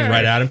 People are running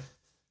right at them.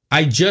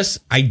 I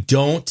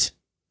don't.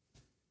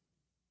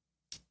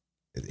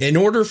 In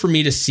order for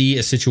me to see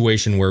a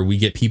situation where we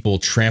get people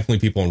trampling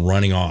people and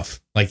running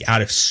off, like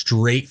out of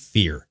straight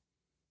fear,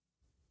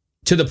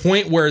 to the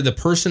point where the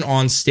person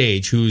on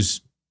stage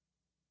who's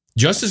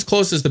just as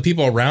close as the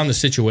people around the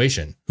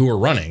situation who are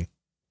running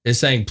is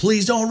saying,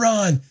 please don't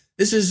run.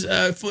 This is,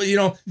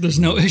 there's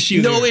no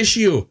issue. No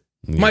issue.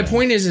 Yeah. My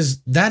point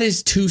is that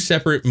is two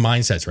separate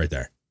mindsets right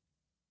there.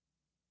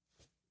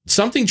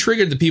 Something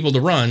triggered the people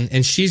to run,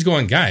 and she's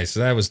going, guys,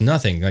 that was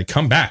nothing. Like,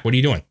 come back. What are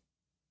you doing?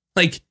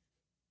 Like,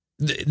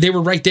 they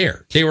were right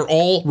there. They were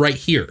all right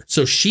here.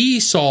 So she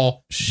saw,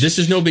 this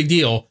is no big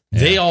deal. Yeah.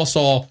 They all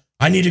saw,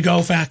 I need to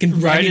go back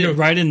and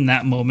right in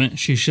that moment,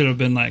 she should have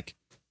been like,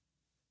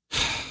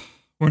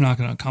 we're not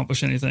going to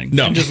accomplish anything.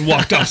 No. And just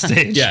walked off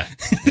stage. Yeah.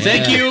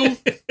 Thank you.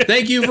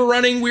 Thank you for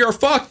running. We are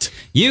fucked.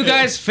 You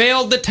guys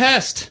failed the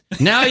test.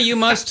 Now you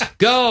must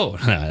go.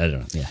 I don't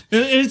know. Yeah.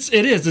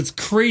 It's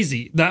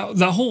crazy.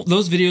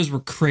 Those videos were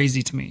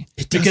crazy to me.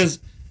 Because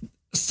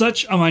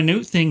such a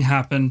minute thing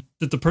happened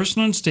that the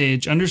person on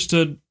stage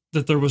understood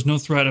that there was no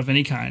threat of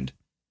any kind.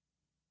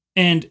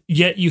 And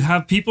yet you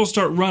have people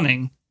start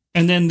running.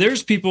 And then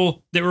there's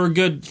people that were a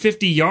good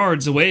 50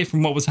 yards away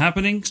from what was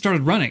happening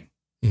started running.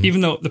 Mm-hmm.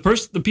 Even though the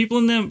people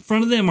in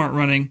front of them aren't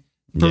running,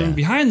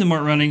 behind them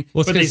aren't running,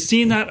 but they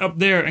seen that up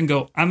there and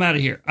go, I'm out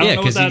of here. I don't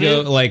know what that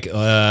is. Like,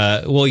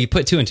 you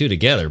put two and two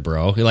together,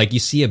 bro. Like, you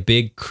see a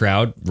big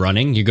crowd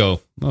running, you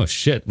go, oh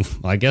shit,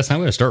 I guess I'm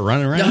going to start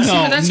running around.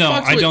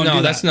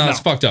 That's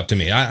fucked up to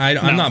me.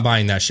 I'm not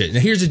buying that shit.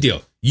 Now, here's the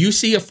deal. You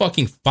see a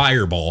fucking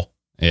fireball.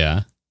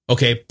 Yeah.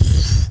 Okay.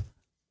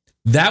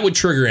 That would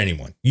trigger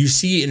anyone. You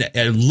see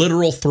a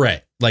literal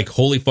threat. Like,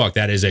 holy fuck,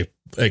 that is a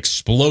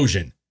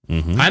explosion.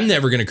 Mm-hmm. I'm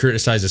never going to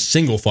criticize a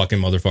single fucking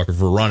motherfucker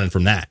for running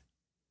from that.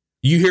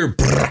 You hear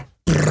brr,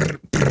 brr,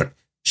 brr,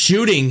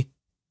 shooting.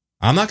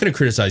 I'm not going to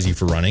criticize you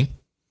for running.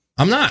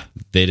 I'm not.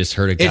 They just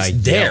heard a guy.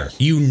 It's there.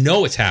 You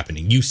know it's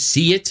happening. You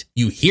see it.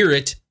 You hear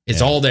it. It's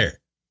all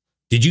there.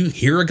 Did you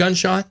hear a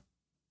gunshot?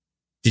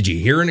 Did you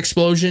hear an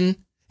explosion?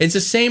 It's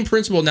the same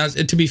principle. Now,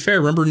 to be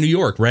fair, remember New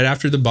York, right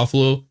after the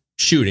Buffalo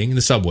shooting in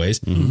the subways,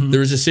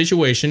 there was a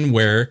situation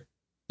where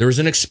there was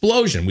an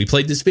explosion. We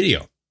played this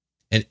video.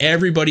 And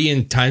everybody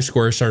in Times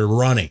Square started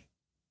running.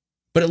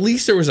 But at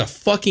least there was a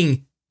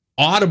fucking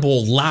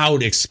audible,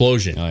 loud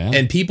explosion. Oh, yeah?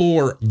 And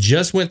people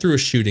just went through a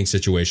shooting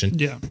situation.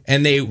 Yeah.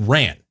 And they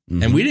ran.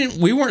 Mm-hmm. And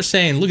we weren't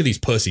saying, look at these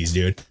pussies,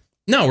 dude.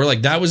 No, we're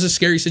like, that was a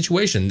scary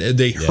situation.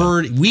 We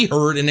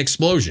heard an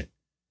explosion.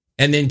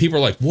 And then people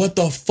were like, what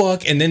the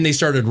fuck? And then they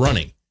started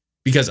running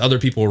because other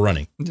people were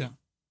running. Yeah.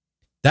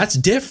 That's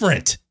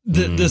different.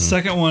 The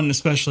second one,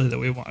 especially that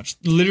we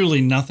watched,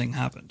 literally nothing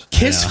happened.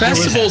 Kiss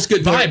Festival's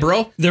goodbye,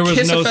 bro. There was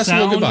Kiss no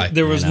Festival sound. Goodbye.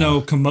 There was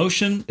no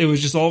commotion. It was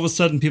just all of a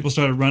sudden people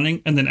started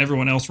running, and then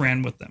everyone else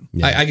ran with them.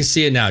 Yeah. I can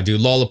see it now, dude.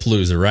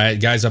 Lollapalooza,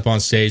 right? Guys up on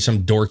stage,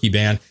 some dorky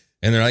band,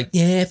 and they're like,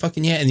 yeah,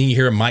 fucking yeah. And then you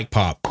hear a mic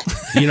pop, and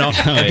people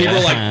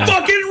are like,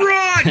 fucking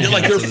run!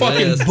 Like they're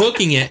fucking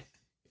booking it.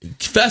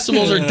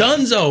 Festivals are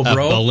donezo,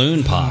 bro.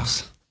 Balloon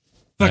pops.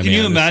 But can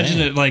you imagine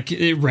it like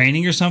it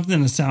raining or something,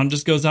 and the sound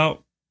just goes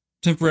out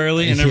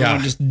temporarily, and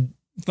everyone just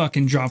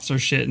fucking drops their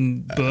shit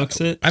and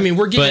books it? I mean,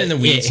 we're getting in the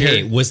weeds here.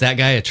 Hey, was that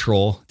guy a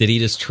troll? Did he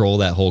just troll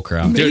that whole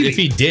crowd? Dude, if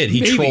he did,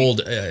 he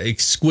trolled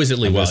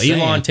exquisitely well.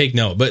 Elon, take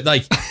note. But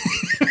like,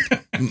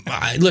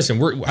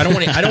 listen,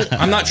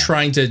 I'm not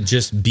trying to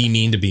just be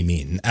mean to be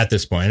mean at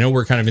this point. I know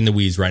we're kind of in the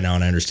weeds right now,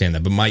 and I understand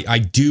that. But I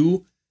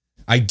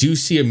do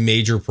see a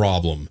major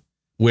problem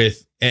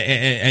with,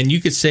 and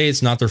you could say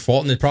it's not their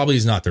fault, and it probably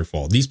is not their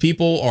fault. These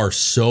people are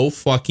so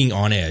fucking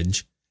on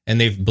edge, and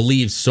they've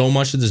believed so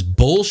much of this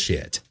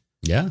bullshit.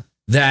 Yeah.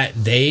 That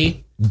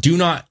they do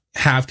not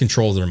have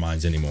control of their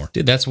minds anymore.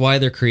 Dude, that's why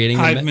they're creating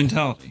hive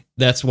mentality.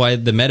 That's why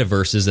the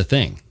metaverse is a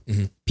thing.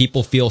 Mm-hmm.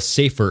 People feel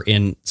safer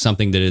in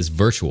something that is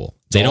virtual.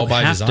 They don't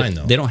by have design,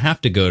 to, though. They don't have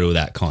to go to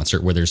that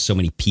concert where there's so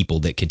many people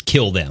that could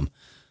kill them.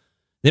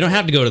 They don't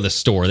have to go to the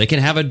store. They can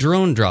have a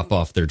drone drop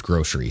off their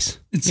groceries.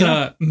 It's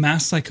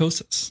mass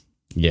psychosis.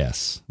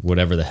 Yes,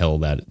 whatever the hell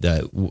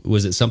that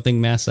was. It something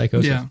mass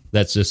psychosis? Yeah,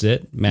 that's just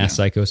it. Mass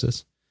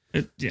psychosis.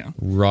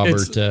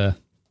 Robert.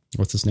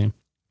 What's his name?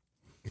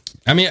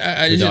 I mean,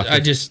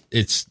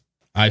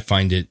 I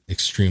find it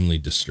extremely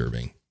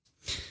disturbing.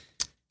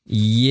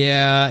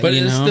 Yeah, but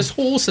this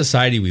whole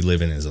society we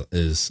live in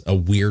is a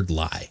weird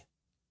lie.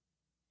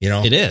 You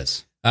know, it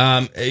is.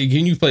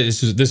 Can you play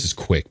this? This is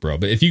quick, bro.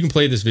 But if you can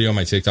play this video on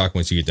my TikTok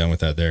once you get done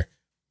with that, there,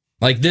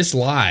 like this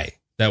lie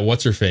that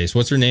what's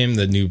her name,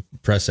 the new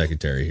press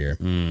secretary here.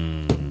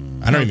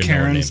 I don't even know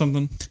her name.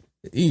 Something.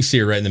 You can see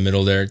her right in the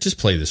middle there. Just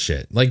play this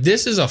shit. Like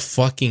this is a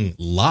fucking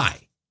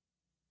lie,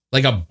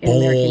 like a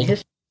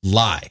bold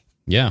lie.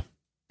 Yeah,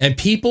 and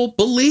people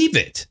believe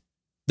it.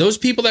 Those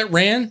people that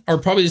ran are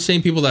probably the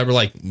same people that were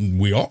like,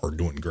 we are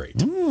doing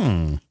great.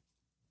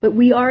 But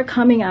we are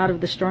coming out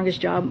of the strongest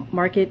job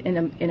market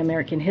in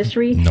American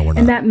history. No, we're not.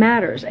 And that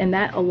matters. And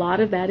that a lot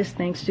of that is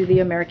thanks to the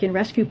American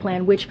Rescue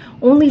Plan, which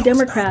only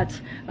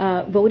Democrats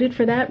voted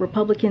for that.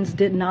 Republicans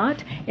did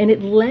not. And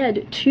it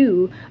led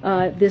to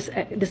this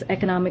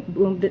economic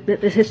boom,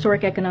 this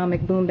historic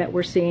economic boom that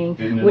we're seeing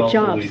with jobs. Didn't it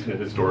also lead to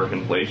historic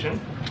inflation?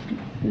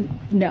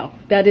 No,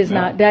 that is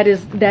not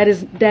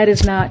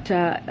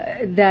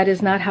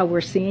how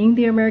we're seeing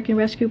the American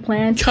Rescue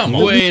Plan. Come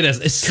on,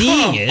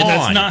 seeing it.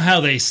 That's not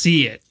how they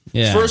see it.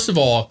 Yeah. First of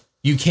all,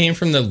 you came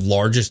from the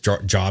largest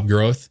job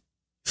growth.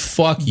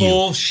 Fuck you.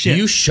 Bullshit.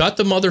 You shut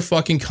the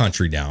motherfucking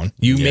country down.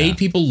 You made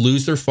people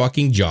lose their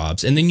fucking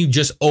jobs, and then you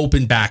just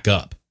opened back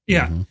up.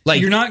 Yeah.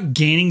 Like, you're not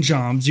gaining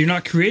jobs. You're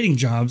not creating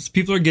jobs.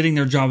 People are getting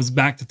their jobs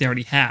back that they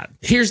already had.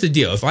 Here's the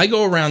deal. If I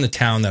go around the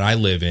town that I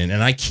live in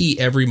and I key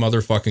every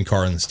motherfucking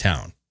car in this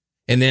town,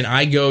 and then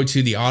I go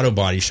to the auto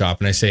body shop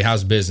and I say,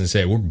 how's business?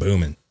 Say, we're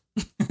booming.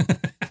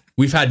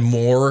 We've had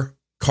more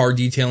car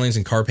detailings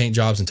and car paint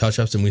jobs and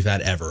touch-ups than we've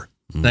had ever.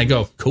 And I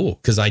go, cool,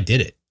 because I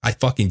did it. I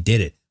fucking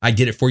did it. I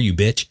did it for you,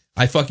 bitch.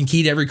 I fucking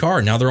keyed every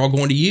car. Now they're all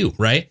going to you,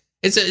 right?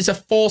 It's a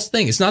false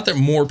thing. It's not that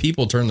more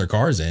people turn their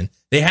cars in.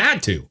 They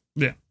had to.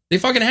 Yeah. They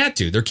fucking had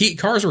to. Their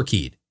cars were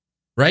keyed,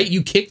 right?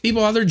 You kick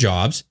people out of their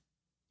jobs.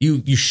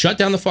 You shut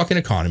down the fucking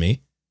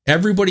economy.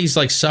 Everybody's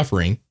like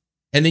suffering.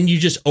 And then you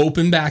just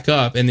open back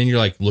up. And then you're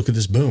like, look at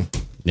this boom.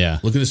 Yeah.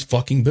 Look at this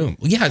fucking boom.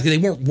 Well, yeah, they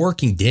weren't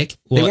working, dick.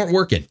 They weren't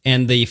working.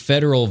 And the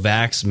federal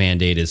vax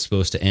mandate is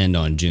supposed to end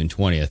on June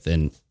 20th.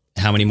 And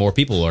how many more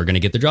people are going to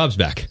get their jobs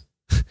back?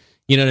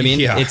 You know what I mean?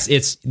 Yeah.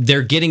 It's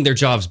they're getting their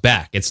jobs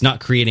back. It's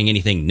not creating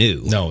anything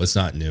new. No, it's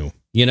not new.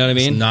 You know what I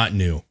mean? It's not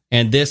new.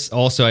 And this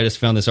also, I just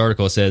found this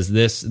article says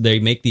they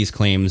make these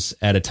claims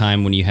at a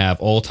time when you have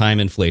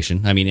all-time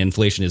inflation. I mean,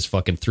 inflation is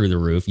fucking through the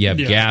roof. You have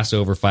gas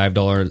over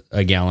 $5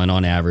 a gallon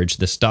on average.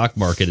 The stock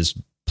market is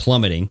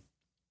plummeting.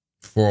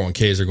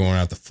 401ks are going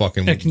out the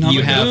fucking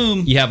economic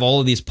boom. You have all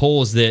of these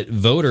polls that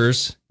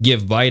voters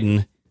give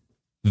Biden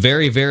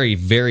very, very,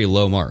 very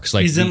low marks.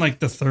 Like he's in like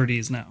the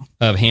 30s now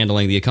of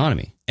handling the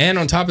economy. And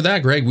on top of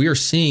that, Greg, we are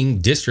seeing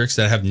districts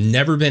that have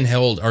never been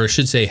held, or I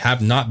should say,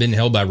 have not been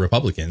held by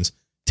Republicans.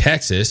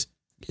 Texas,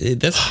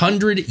 that's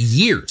 100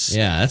 years.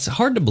 Yeah, that's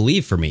hard to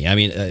believe for me. I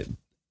mean,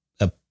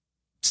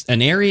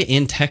 an area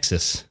in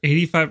Texas,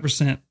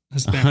 85%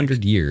 Hispanic.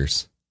 100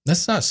 years.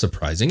 That's not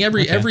surprising.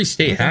 Every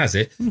state has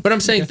it, but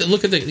I'm saying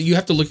that you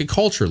have to look at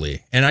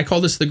culturally, and I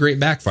call this the Great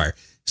Backfire.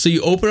 So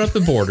you open up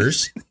the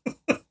borders.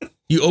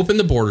 You open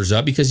the borders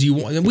up because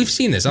we've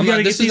seen this.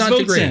 This is not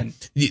degrading.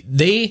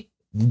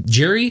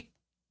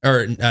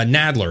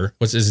 Nadler,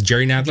 what's this?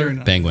 Jerry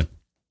Nadler? Penguin.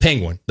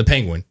 The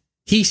Penguin.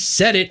 He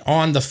said it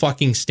on the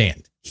fucking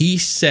stand. He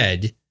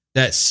said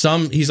that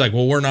he's like,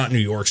 well, we're not New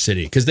York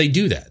City, because they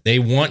do that. They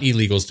want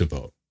illegals to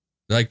vote.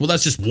 They're like, well,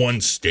 that's just one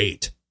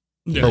state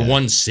or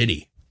one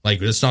city.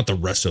 Like, it's not the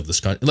rest of this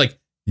country. Like,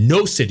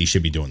 no city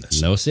should be doing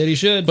this. No city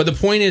should. But the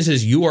point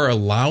is you are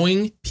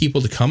allowing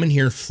people to come in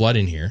here and flood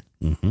in here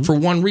for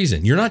one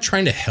reason. You're not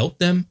trying to help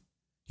them.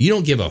 You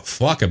don't give a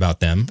fuck about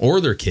them or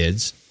their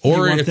kids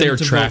or if they're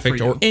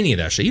trafficked or any of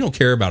that shit. You don't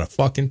care about a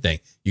fucking thing.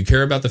 You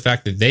care about the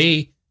fact that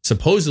they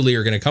supposedly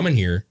are going to come in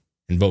here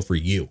and vote for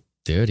you.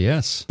 Dude,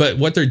 yes. But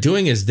what they're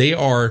doing is they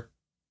are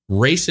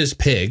racist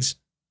pigs,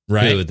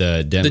 right? Who,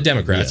 the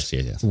Democrats.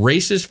 Yes.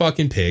 Racist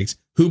fucking pigs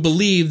who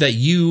believe that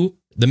you,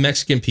 the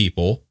Mexican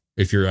people,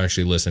 if you're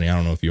actually listening, I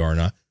don't know if you are or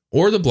not,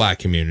 or the black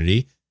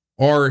community,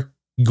 are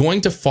going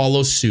to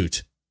follow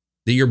suit.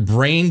 That you're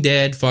brain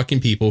dead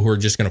fucking people who are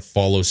just going to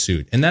follow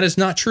suit. And that is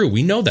not true.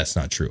 We know that's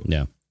not true.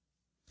 Yeah.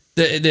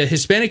 The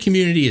Hispanic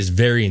community is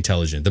very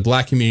intelligent. The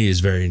black community is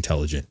very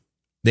intelligent.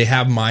 They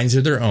have minds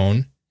of their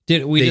own.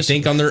 They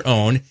think on their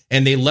own,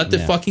 and they let the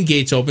fucking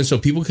gates open so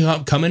people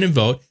can come in and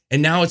vote.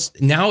 And now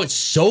it's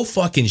so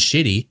fucking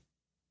shitty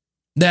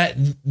that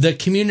the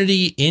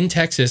community in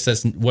Texas,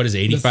 that's what is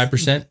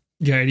 85%?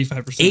 Yeah,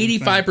 85%.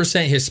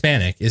 85%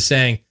 Hispanic is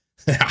saying,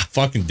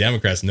 Fucking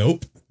Democrats.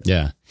 Nope.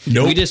 Yeah.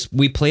 Nope.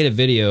 We played a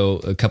video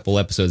a couple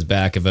episodes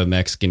back of a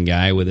Mexican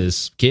guy with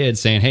his kid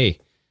saying, hey,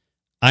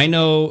 I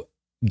know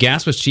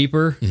gas was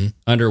cheaper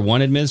under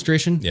one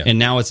administration, and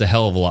now it's a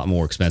hell of a lot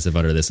more expensive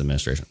under this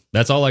administration.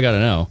 That's all I got to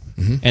know.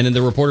 And then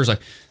the reporter's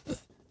like,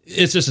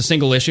 it's just a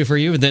single issue for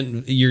you, and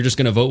then you're just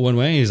going to vote one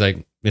way. He's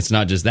like, it's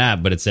not just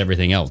that, but it's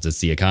everything else. It's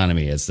the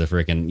economy. It's the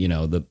freaking,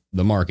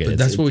 the market. But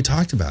that's what we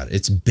talked about.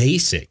 It's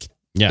basic.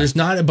 Yeah. There's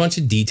not a bunch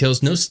of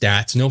details, no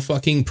stats, no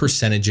fucking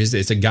percentages.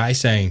 It's a guy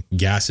saying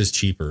gas is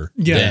cheaper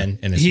then,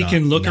 and it's he not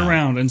can look now.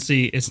 around and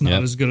see it's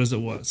not as good as it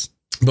was.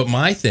 But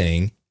my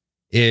thing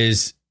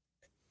is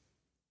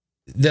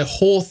the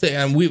whole thing,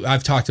 and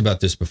I've talked about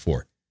this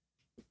before.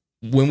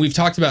 When we've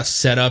talked about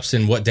setups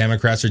and what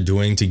Democrats are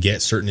doing to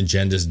get certain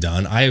agendas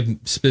done, I have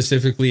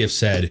specifically have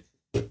said,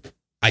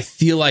 I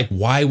feel like,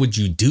 why would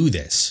you do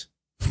this?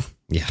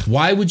 Yeah.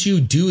 Why would you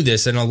do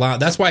this and allow?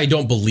 That's why I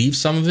don't believe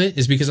some of it,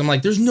 is because I'm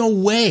like, there's no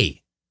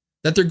way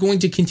that they're going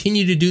to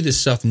continue to do this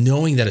stuff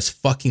knowing that it's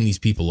fucking these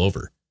people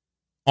over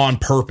on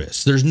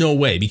purpose. There's no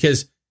way,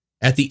 because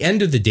at the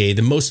end of the day,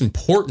 the most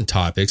important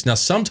topics, now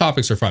some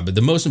topics are fine, but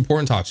the most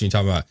important topics, you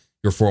talk about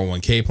your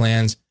 401k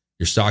plans,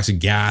 your stocks of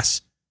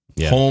gas,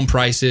 home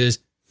prices.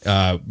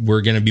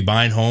 We're going to be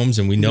buying homes,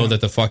 and we know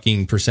that the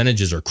fucking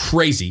percentages are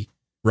crazy,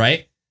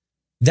 right?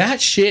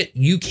 That shit,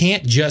 you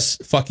can't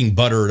just fucking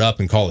butter it up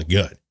and call it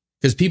good,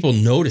 because people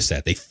notice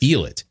that. They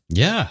feel it.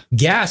 Yeah.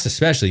 Gas,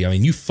 especially. I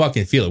mean, you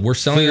fucking feel it. We're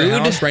selling our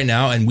house right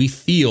now, and we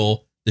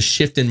feel the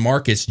shift in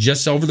markets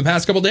just over the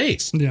past couple of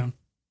days. Yeah.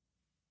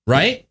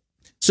 Right?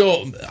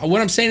 So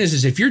what I'm saying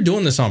is if you're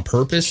doing this on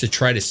purpose to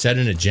try to set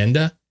an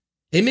agenda,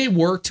 it may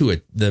work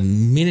to the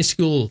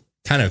minuscule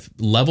kind of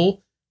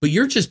level, but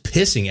you're just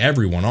pissing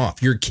everyone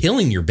off. You're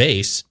killing your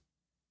base.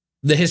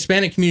 The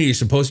Hispanic community is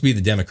supposed to be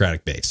the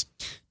Democratic base,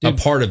 a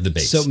part of the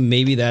base. So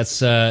maybe that's,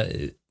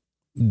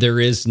 there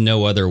is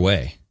no other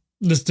way.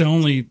 That's the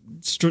only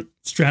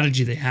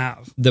strategy they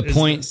have. The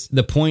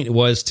point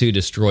was to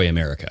destroy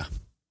America,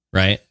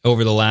 right?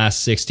 Over the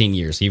last 16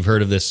 years. You've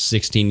heard of this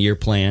 16-year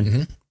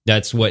plan.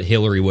 That's what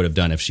Hillary would have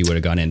done if she would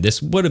have gone in.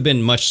 This would have been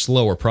a much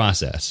slower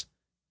process.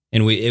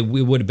 And we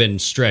would have been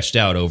stretched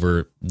out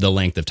over the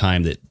length of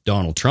time that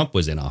Donald Trump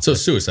was in office. So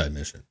suicide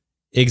mission.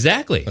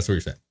 Exactly. That's what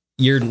you're saying.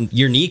 You're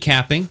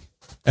kneecapping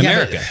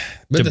America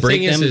but to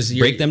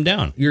break them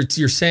down. You're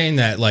saying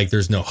that like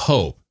there's no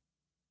hope,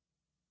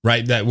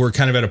 right? That we're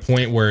kind of at a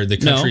point where the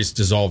country's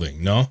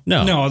dissolving. No.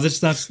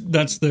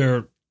 That's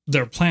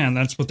their plan.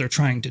 That's what they're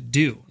trying to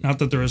do. Not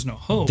that there is no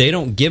hope. They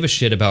don't give a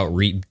shit about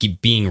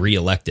being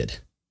reelected.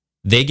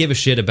 They give a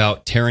shit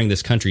about tearing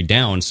this country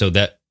down so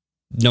that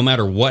no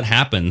matter what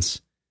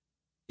happens,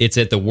 it's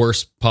at the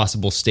worst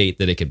possible state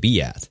that it could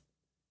be at.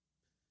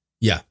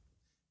 Yeah.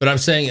 But I'm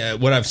saying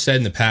what I've said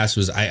in the past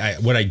was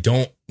what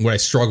I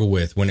struggle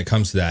with when it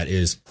comes to that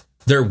is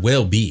there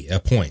will be a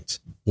point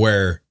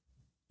where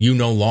you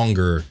no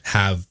longer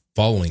have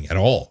following at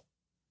all,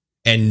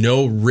 and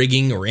no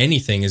rigging or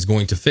anything is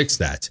going to fix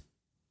that.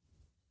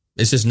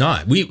 It's just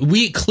not.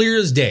 We clear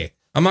as day.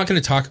 I'm not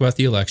going to talk about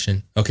the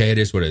election. Okay, it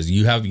is what it is.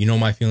 You know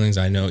my feelings.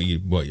 I know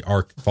what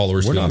our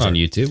followers. We're not on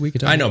YouTube. We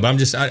could talk. I know, but I'm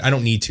just. I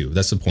don't need to.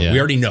 That's the point. Yeah. We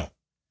already know.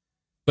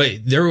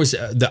 But there was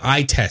the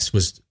eye test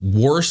was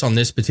worse on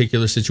this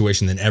particular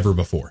situation than ever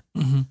before.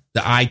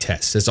 The eye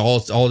test. That's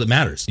all that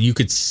matters. You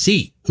could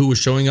see who was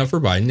showing up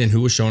for Biden and who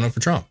was showing up for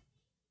Trump.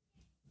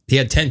 He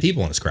had 10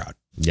 people in his crowd.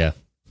 Yeah.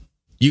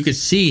 You could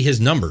see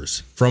his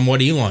numbers from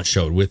what Elon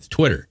showed with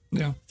Twitter.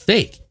 Yeah.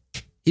 Fake.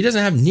 He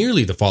doesn't have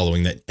nearly the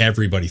following that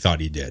everybody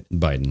thought he did.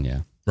 Biden,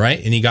 yeah. Right?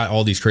 And he got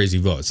all these crazy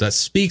votes. That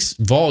speaks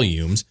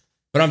volumes.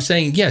 But I'm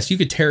saying, yes, you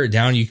could tear it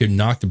down. You could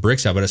knock the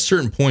bricks out. But at a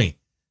certain point,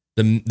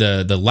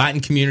 the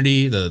Latin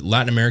community, the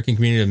Latin American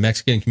community, the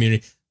Mexican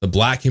community, the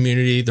black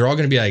community, they're all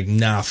going to be like,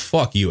 nah,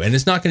 fuck you. And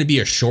it's not going to be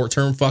a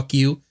short-term fuck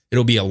you.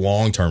 It'll be a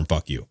long-term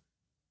fuck you.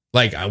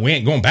 Like, we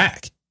ain't going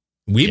back.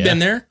 We've been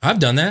there. I've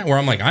done that where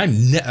I'm like,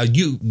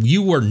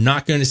 you are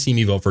not going to see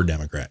me vote for a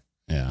Democrat.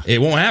 Yeah.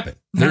 It won't happen.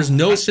 There's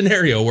no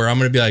scenario where I'm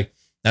going to be like,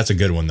 that's a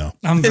good one, though.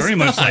 I'm very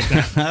much like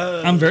that.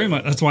 I'm very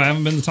much. That's why I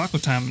haven't been to Taco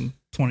Time in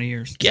 20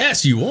 years.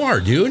 Yes, you are,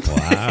 dude.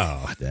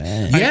 Wow.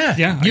 Dang.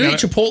 Yeah. You ate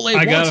Chipotle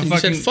once and you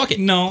said, fuck it.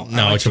 No,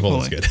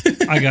 Chipotle's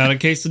good. I got a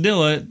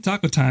quesadilla at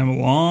Taco Time a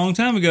long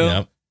time ago.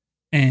 Yep.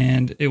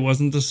 And it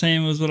wasn't the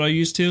same as what I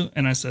used to.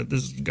 And I said,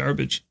 this is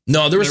garbage.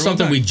 No, there was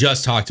something we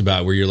just talked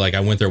about where you're like,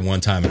 I went there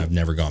one time and I've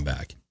never gone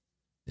back.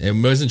 It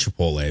wasn't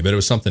Chipotle, but it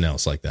was something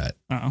else like that.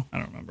 Oh, I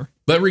don't remember.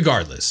 But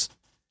regardless,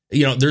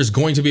 there's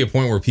going to be a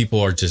point where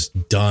people are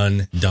just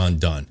done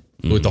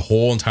with the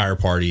whole entire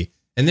party.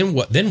 And then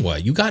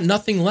what? You got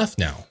nothing left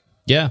now.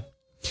 Yeah.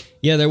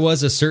 Yeah, there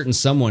was a certain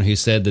someone who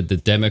said that the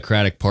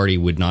Democratic Party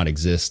would not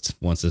exist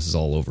once this is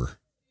all over.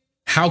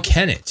 How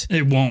can it?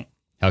 It won't.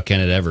 How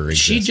can it ever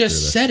exist? She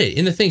just said it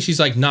in the thing. She's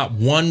like, not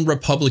one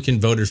Republican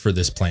voted for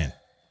this plan.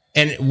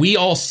 And we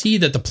all see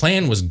that the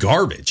plan was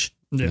garbage.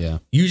 Yeah.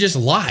 You just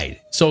lied.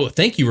 So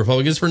thank you,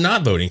 Republicans, for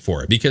not voting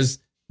for it, because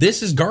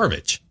this is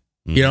garbage.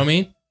 You know what I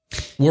mean?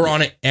 We're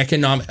on an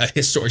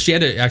historic. She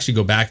had to actually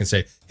go back and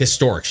say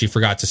historic. She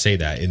forgot to say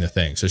that in the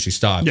thing, so she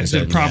stopped. Yeah, and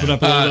said, prop it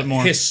up a little bit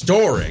more.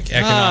 Historic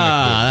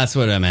economic. That's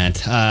what I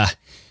meant.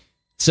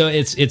 So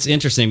it's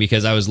interesting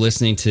because I was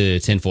listening to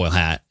Tinfoil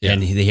Hat,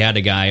 and he had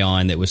a guy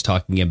on that was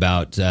talking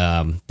about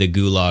the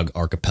Gulag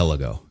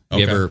Archipelago.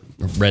 You ever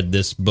read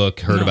this book?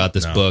 Heard about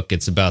this book?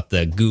 It's about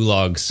the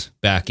gulags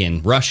back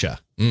in Russia.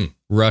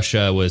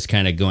 Russia was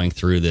kind of going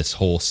through this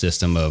whole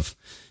system of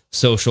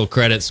social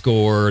credit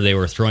score. They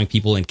were throwing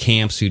people in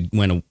camps who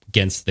went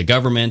against the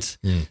government.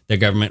 The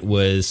government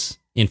was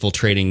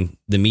infiltrating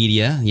the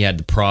media. You had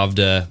the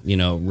Pravda,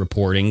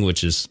 reporting,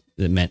 which is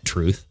it meant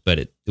truth, but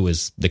it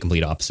was the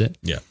complete opposite.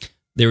 Yeah,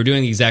 they were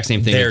doing the exact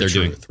same thing that they're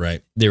doing.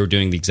 Right? They were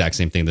doing the exact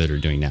same thing that they're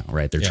doing now.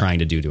 Right? They're trying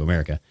to do to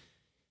America,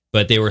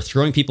 but they were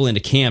throwing people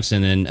into camps,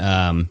 and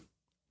then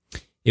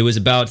it was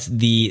about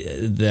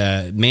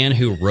the man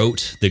who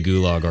wrote the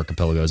Gulag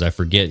Archipelagos. I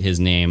forget his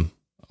name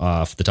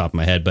off the top of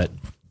my head, but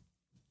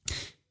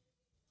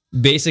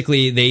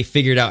basically they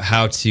figured out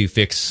how to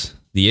fix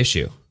the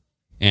issue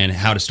and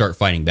how to start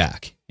fighting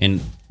back.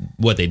 And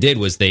what they did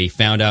was they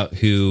found out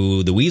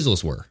who the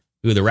weasels were,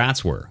 who the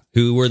rats were,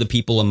 who were the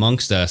people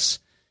amongst us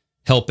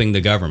helping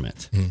the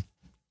government.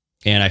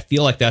 And I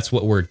feel like that's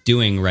what we're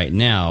doing right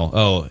now.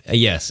 Oh,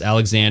 yes,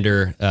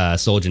 Alexander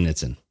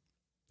Solzhenitsyn,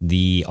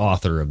 the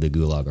author of the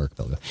Gulag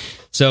Archipelago.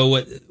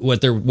 So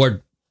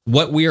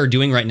what we are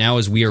doing right now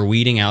is we are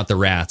weeding out the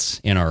rats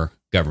in our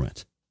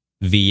government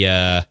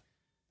via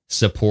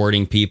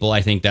supporting people.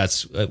 I think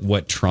that's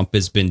what Trump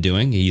has been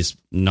doing. He's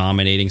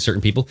nominating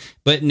certain people.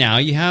 But now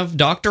you have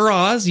Dr.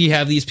 Oz. You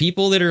have these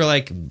people that are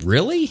like,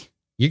 really?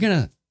 You're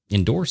going to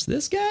endorse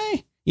this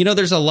guy?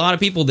 There's a lot of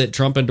people that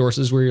Trump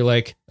endorses where you're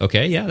like,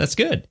 okay, yeah, that's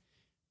good.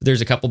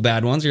 There's a couple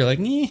bad ones. You're like,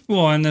 eh.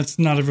 Well, and that's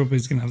not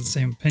everybody's going to have the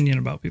same opinion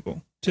about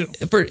people, too.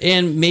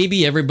 And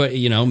maybe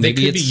everybody, maybe they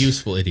could be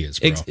useful idiots,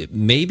 bro.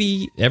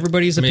 Maybe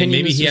everybody's opinion.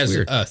 Maybe is he has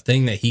weird. a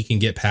thing that he can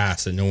get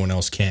past that no one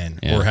else can,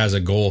 or has a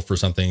goal for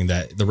something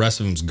that the rest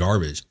of them's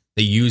garbage.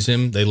 They use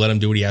him, they let him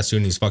do what he has to,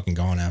 and he's fucking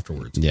gone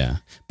afterwards. Yeah,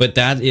 but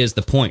that is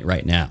the point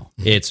right now.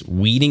 It's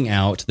weeding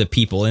out the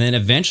people, and then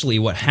eventually,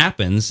 what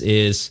happens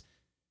is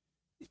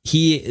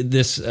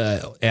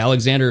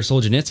Alexander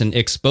Solzhenitsyn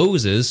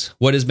exposes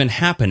what has been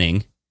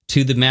happening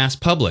to the mass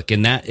public,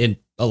 and a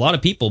lot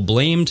of people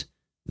blamed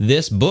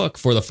this book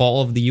for the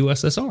fall of the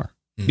USSR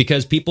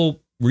because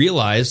people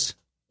realized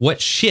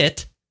what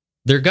shit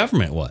their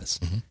government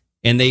was.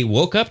 And they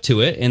woke up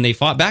to it and they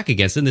fought back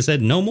against it and they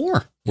said, no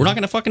more. We're not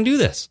going to fucking do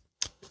this.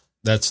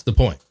 That's the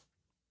point.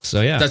 So,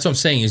 yeah. That's what I'm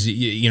saying is,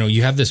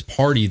 you have this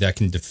party that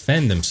can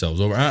defend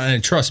themselves over.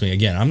 And trust me,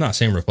 again, I'm not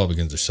saying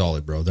Republicans are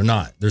solid, bro. They're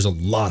not. There's a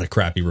lot of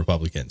crappy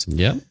Republicans.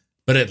 Yeah.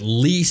 But at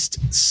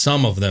least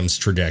some of them's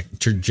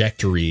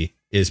trajectory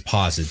is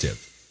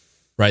positive.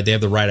 Right, they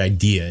have the right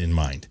idea in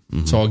mind,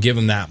 so I'll give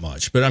them that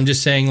much. But I'm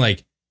just saying,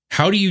 like,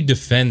 how do you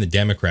defend the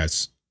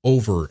Democrats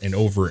over and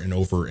over and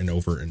over and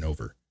over and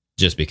over?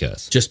 Just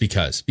because.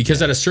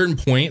 At a certain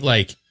point,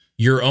 like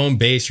your own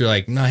base, you're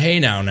like, no, hey,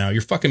 now,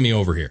 you're fucking me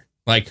over here.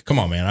 Like, come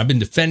on, man. I've been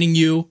defending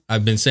you.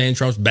 I've been saying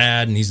Trump's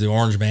bad and he's the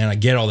orange man. I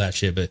get all that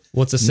shit, but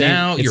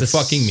now you're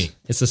fucking me.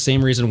 It's the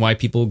same reason why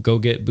people go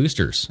get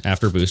boosters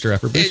after booster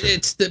after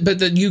booster. But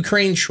the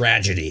Ukraine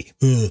tragedy,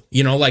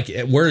 like,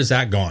 where has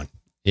that gone?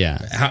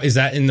 Yeah. How is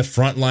that in the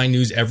frontline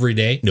news every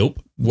day? Nope.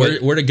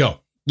 Where'd it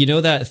go? You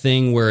know that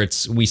thing where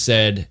we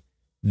said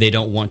they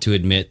don't want to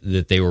admit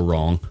that they were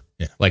wrong?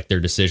 Yeah. Like their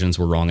decisions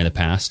were wrong in the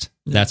past.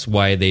 Yeah. That's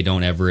why they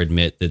don't ever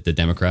admit that the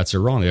Democrats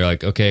are wrong. They're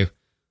like, okay,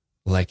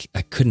 like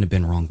I couldn't have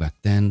been wrong back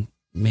then.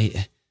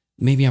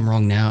 Maybe I'm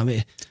wrong now.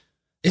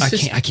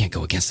 I can't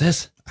go against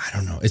this. I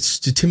don't know. It's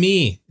to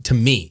me,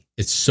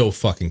 it's so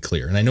fucking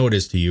clear. And I know it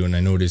is to you, and I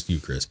know it is to you,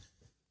 Chris.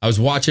 I was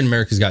watching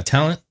America's Got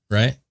Talent,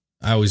 right?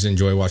 I always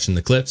enjoy watching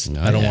the clips.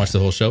 I don't watch the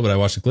whole show, but I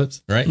watch the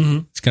clips, right?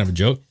 It's kind of a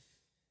joke.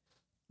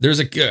 There's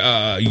a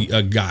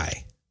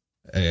guy,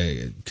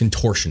 a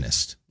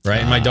contortionist,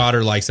 right? And my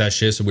daughter likes that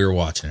shit, so we were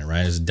watching it,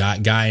 right? This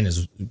guy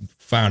and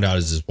found out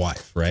is his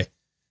wife, right?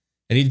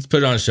 And he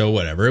put it on a show,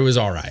 whatever. It was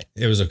all right.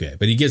 It was okay.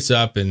 But he gets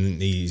up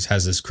and he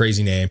has this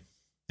crazy name.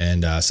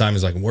 And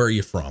Simon's like, where are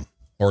you from?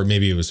 Or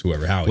maybe it was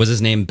whoever. Howie. Was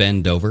his name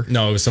Ben Dover?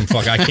 No, it was some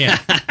fuck. I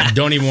can't.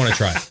 Don't even want to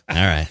try. All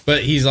right.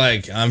 But he's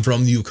like, I'm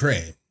from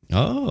Ukraine.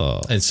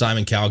 Oh. And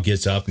Simon Cowell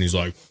gets up and he's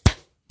like,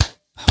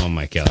 oh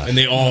my God. And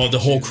the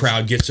whole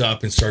crowd gets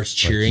up and starts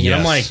cheering. Yes. And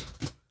I'm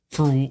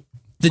like,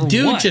 the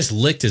dude what? Just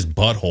licked his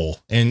butthole.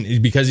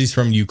 And because he's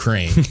from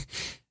Ukraine,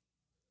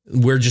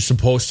 we're just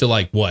supposed to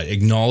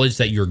acknowledge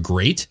that you're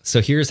great.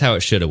 So here's how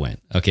it should have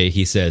went. Okay.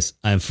 He says,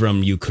 I'm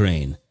from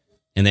Ukraine.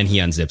 And then he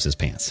unzips his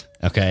pants.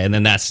 Okay. And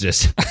then that's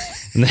just,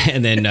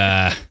 and then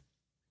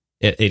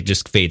it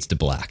just fades to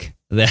black.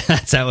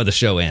 That's how the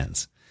show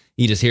ends.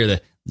 You just hear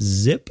the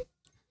zip.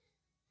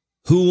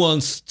 Who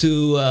wants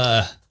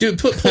to... Dude,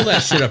 pull that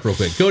shit up real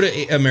quick. Go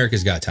to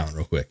America's Got Talent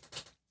real quick.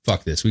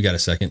 fuck this. We got a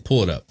second.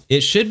 Pull it up.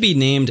 It should be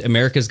named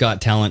America's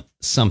Got Talent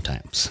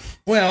sometimes.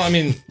 Well, I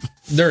mean,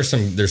 there's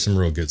some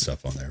real good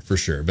stuff on there for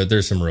sure, but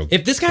there's some real.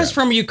 If this guy's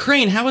from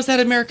Ukraine, how is that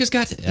America's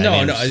Got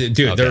Talent? No,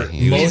 dude. Okay.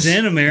 He's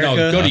in America.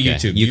 No, go to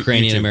YouTube.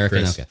 Ukrainian YouTube, American.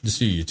 Chris. Okay. Just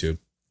do YouTube.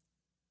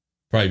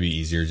 Probably be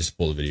easier. Just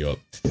pull the video up.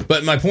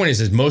 But my point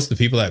is most of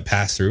the people that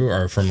pass through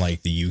are from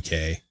like the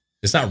UK.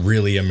 It's not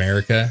really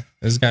America.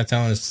 This Got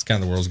Talent. It's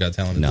kind of the world's Got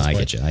Talent. No, I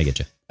get you.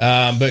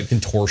 But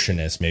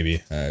contortionist,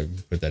 maybe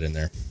put that in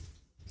there.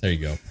 There you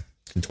go,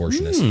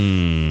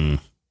 contortionist.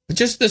 But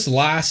just this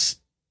last,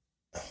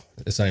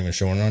 it's not even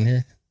showing on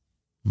here.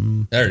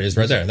 There it is,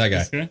 right there. That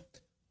guy,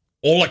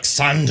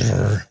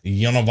 Alexander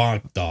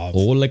Yanovakov.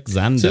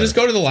 Alexander. So just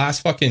go to the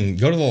last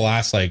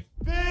like.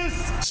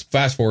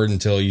 Fast forward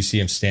until you see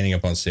him standing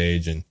up on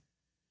stage and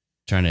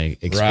trying to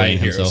explain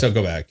himself. So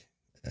go back.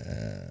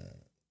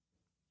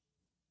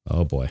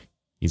 Oh boy,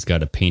 he's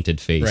got a painted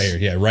face right here.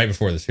 Yeah, right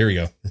before this. Here we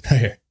go. Right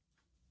here.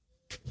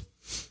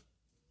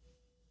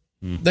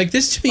 Like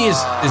this to me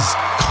is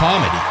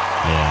comedy.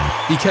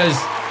 Yeah. Because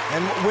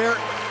where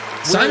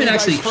Simon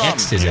actually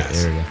X'd his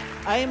ass. There we go.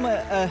 I'm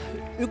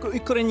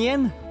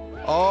Ukrainian.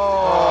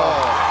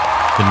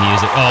 The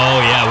music.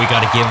 Oh yeah, we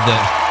got to give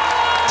the.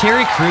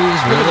 Terry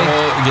Crews, really?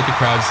 Get the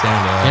crowd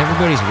stand up.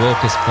 Everybody's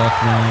woke as fuck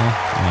now.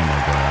 Oh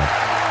my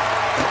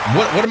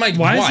god. What am I?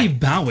 Why is he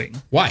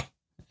bowing? Why?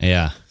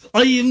 Yeah.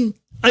 I am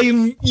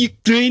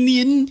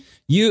Ukrainian.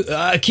 You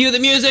cue the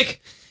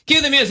music.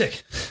 Cue the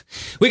music.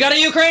 We got a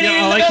Ukrainian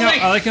in the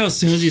building. I like how as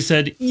soon as he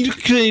said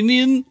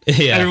Ukrainian,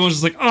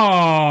 everyone's just like,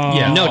 oh.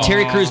 Yeah. No,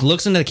 Terry Crews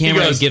looks into the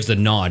camera and gives the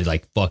nod. He's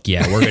like, fuck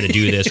yeah, we're going to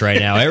do this right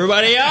now.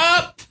 Everybody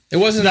up. It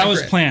wasn't that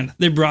was planned.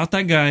 They brought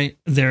that guy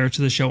there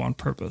to the show on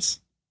purpose.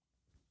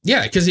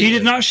 Yeah, because he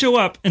did not show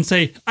up and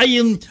say, I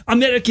am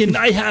American,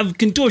 I have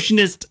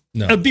contortionist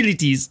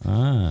abilities.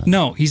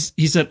 No, he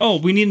said, oh,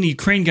 we need an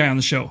Ukraine guy on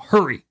the show.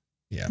 Hurry.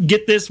 Yeah.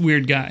 Get this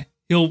weird guy.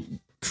 He'll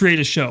create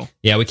a show.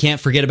 Yeah, we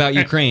can't forget about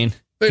Ukraine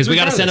because we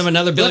got to send him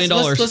another $1 billion.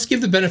 Let's give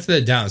the benefit of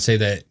the doubt and say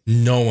that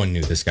no one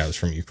knew this guy was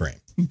from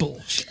Ukraine.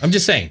 Bullshit. I'm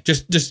just saying,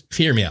 just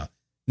hear me out.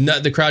 No,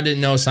 the crowd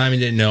didn't know. Simon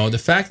didn't know. The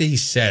fact that he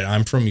said,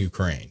 I'm from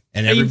Ukraine,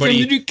 and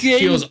everybody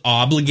feels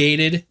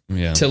obligated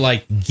to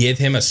like give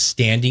him a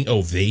standing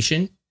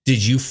ovation.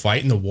 Did you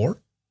fight in the war?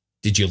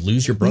 Did you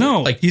lose your brother?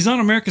 No, like he's on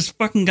America's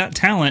fucking Got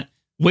Talent,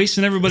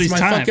 wasting everybody's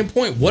that's my time. fucking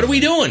point. What are we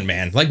doing,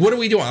 man? Like, what are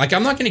we doing? Like,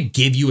 I'm not going to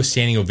give you a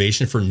standing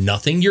ovation for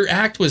nothing. Your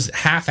act was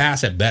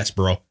half-ass at best,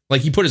 bro.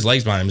 Like, he put his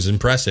legs behind him. It was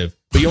impressive,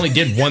 but you only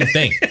did one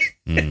thing.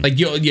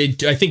 Like,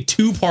 I think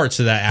 2 parts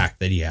of that act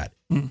that he had.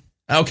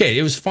 Okay,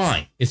 it was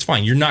fine. It's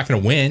fine. You're not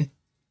going to win.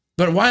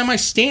 But why am I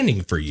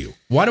standing for you?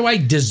 Why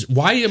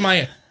am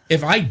I,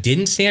 if I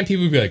didn't stand,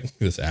 people would be like,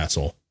 this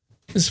asshole.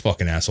 This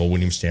fucking asshole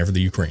wouldn't even stand for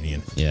the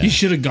Ukrainian. Yeah. You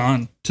should have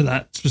gone to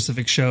that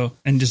specific show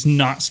and just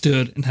not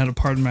stood and had a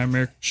Pardon My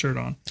American shirt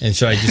on. And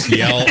should I just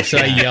yell,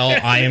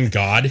 I am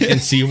God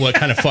and see what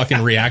kind of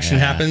fucking reaction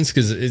happens?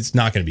 Because it's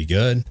not going to be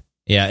good.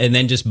 Yeah, and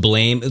then just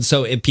blame.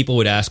 So if people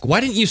would ask, why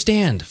didn't you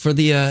stand for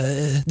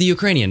the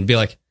Ukrainian? Be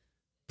like,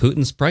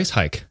 Putin's price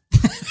hike.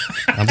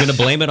 I'm going to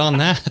blame it on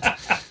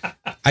that.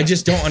 I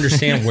just don't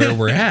understand where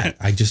we're at.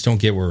 I just don't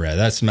get where we're at.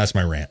 That's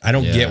my rant. I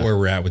don't get where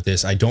we're at with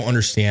this. I don't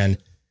understand.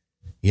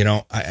 You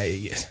know,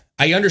 I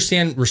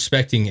understand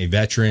respecting a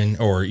veteran,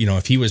 or, you know,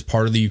 if he was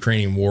part of the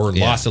Ukrainian war and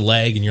lost a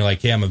leg and you're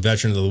like, hey, I'm a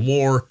veteran of the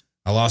war.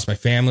 I lost my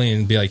family,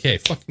 and be like, hey,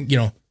 fucking, you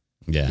know,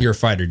 you're a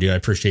fighter, dude. I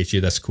appreciate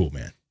you. That's cool,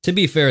 man. To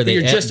be fair,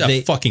 you're just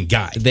a fucking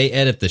guy. They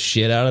edit the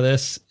shit out of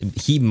this.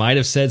 He might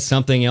have said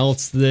something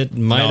else that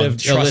might have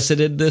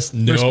elicited this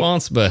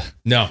response, but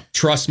no,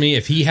 trust me,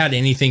 if he had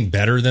anything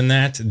better than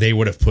that, they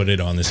would have put it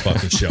on this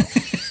fucking show.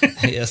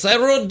 Yes, I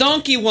rode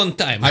donkey one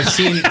time. I've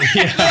seen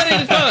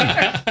very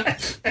fun.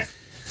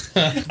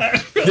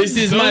 This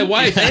is my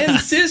wife and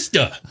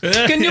sister.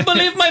 Can you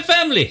believe my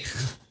family?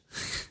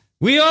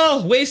 We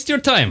all waste your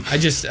time. I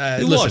just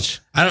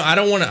listen. I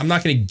don't want to. I'm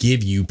not going to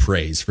give you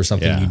praise for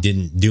something you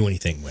didn't do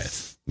anything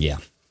with. Yeah.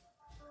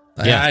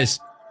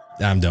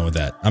 I'm done with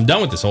that. I'm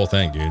done with this whole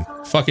thing, dude.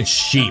 Fucking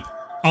sheep.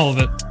 All of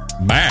it.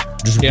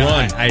 Back. Just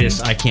run.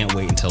 I can't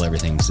wait until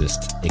everything's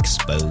just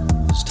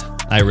exposed.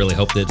 I really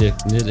hope that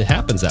it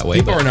happens that way.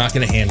 People are not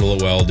going to handle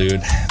it well,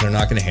 dude. They're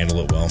not going to handle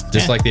it well.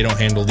 Just like they don't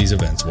handle these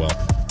events well.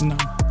 No.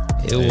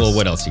 Well,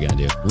 what else are you going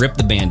to do? Rip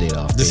the Band-Aid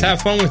off. Just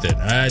have fun with it.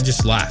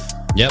 Just laugh.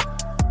 Yep.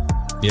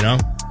 You know?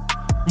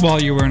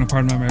 While you're wearing a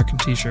Pardon My American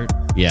t-shirt.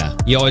 Yeah.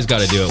 You always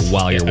got to do it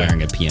while you're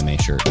wearing a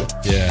PMA shirt.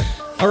 Yeah.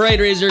 All right,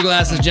 raise your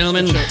glasses,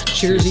 gentlemen.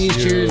 Cheersies,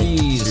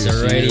 cheersies.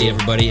 All righty,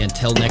 everybody.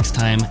 Until next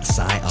time,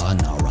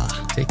 sayonara.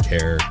 Take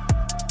care.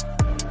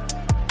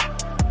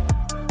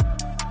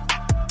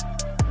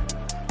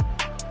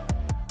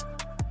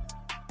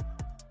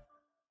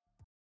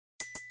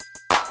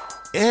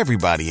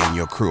 Everybody in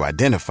your crew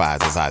identifies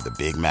as either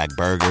Big Mac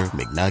Burger,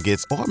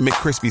 McNuggets, or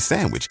McCrispy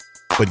Sandwich.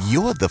 But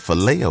you're the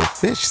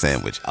Filet-O-Fish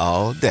Sandwich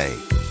all day.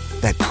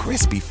 That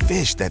crispy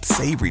fish, that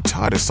savory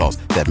tartar sauce,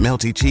 that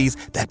melty cheese,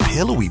 that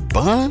pillowy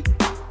bun.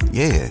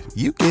 Yeah,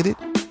 you get it.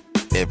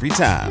 Every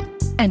time.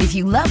 And if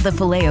you love the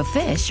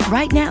Filet-O-Fish,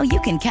 right now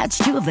you can catch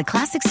 2 of the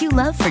classics you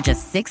love for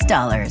just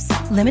 $6.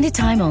 Limited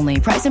time only.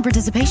 Price and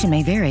participation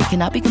may vary.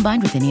 Cannot be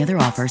combined with any other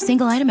offer.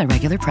 Single item at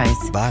regular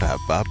price.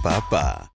 Ba-da-ba-ba-ba.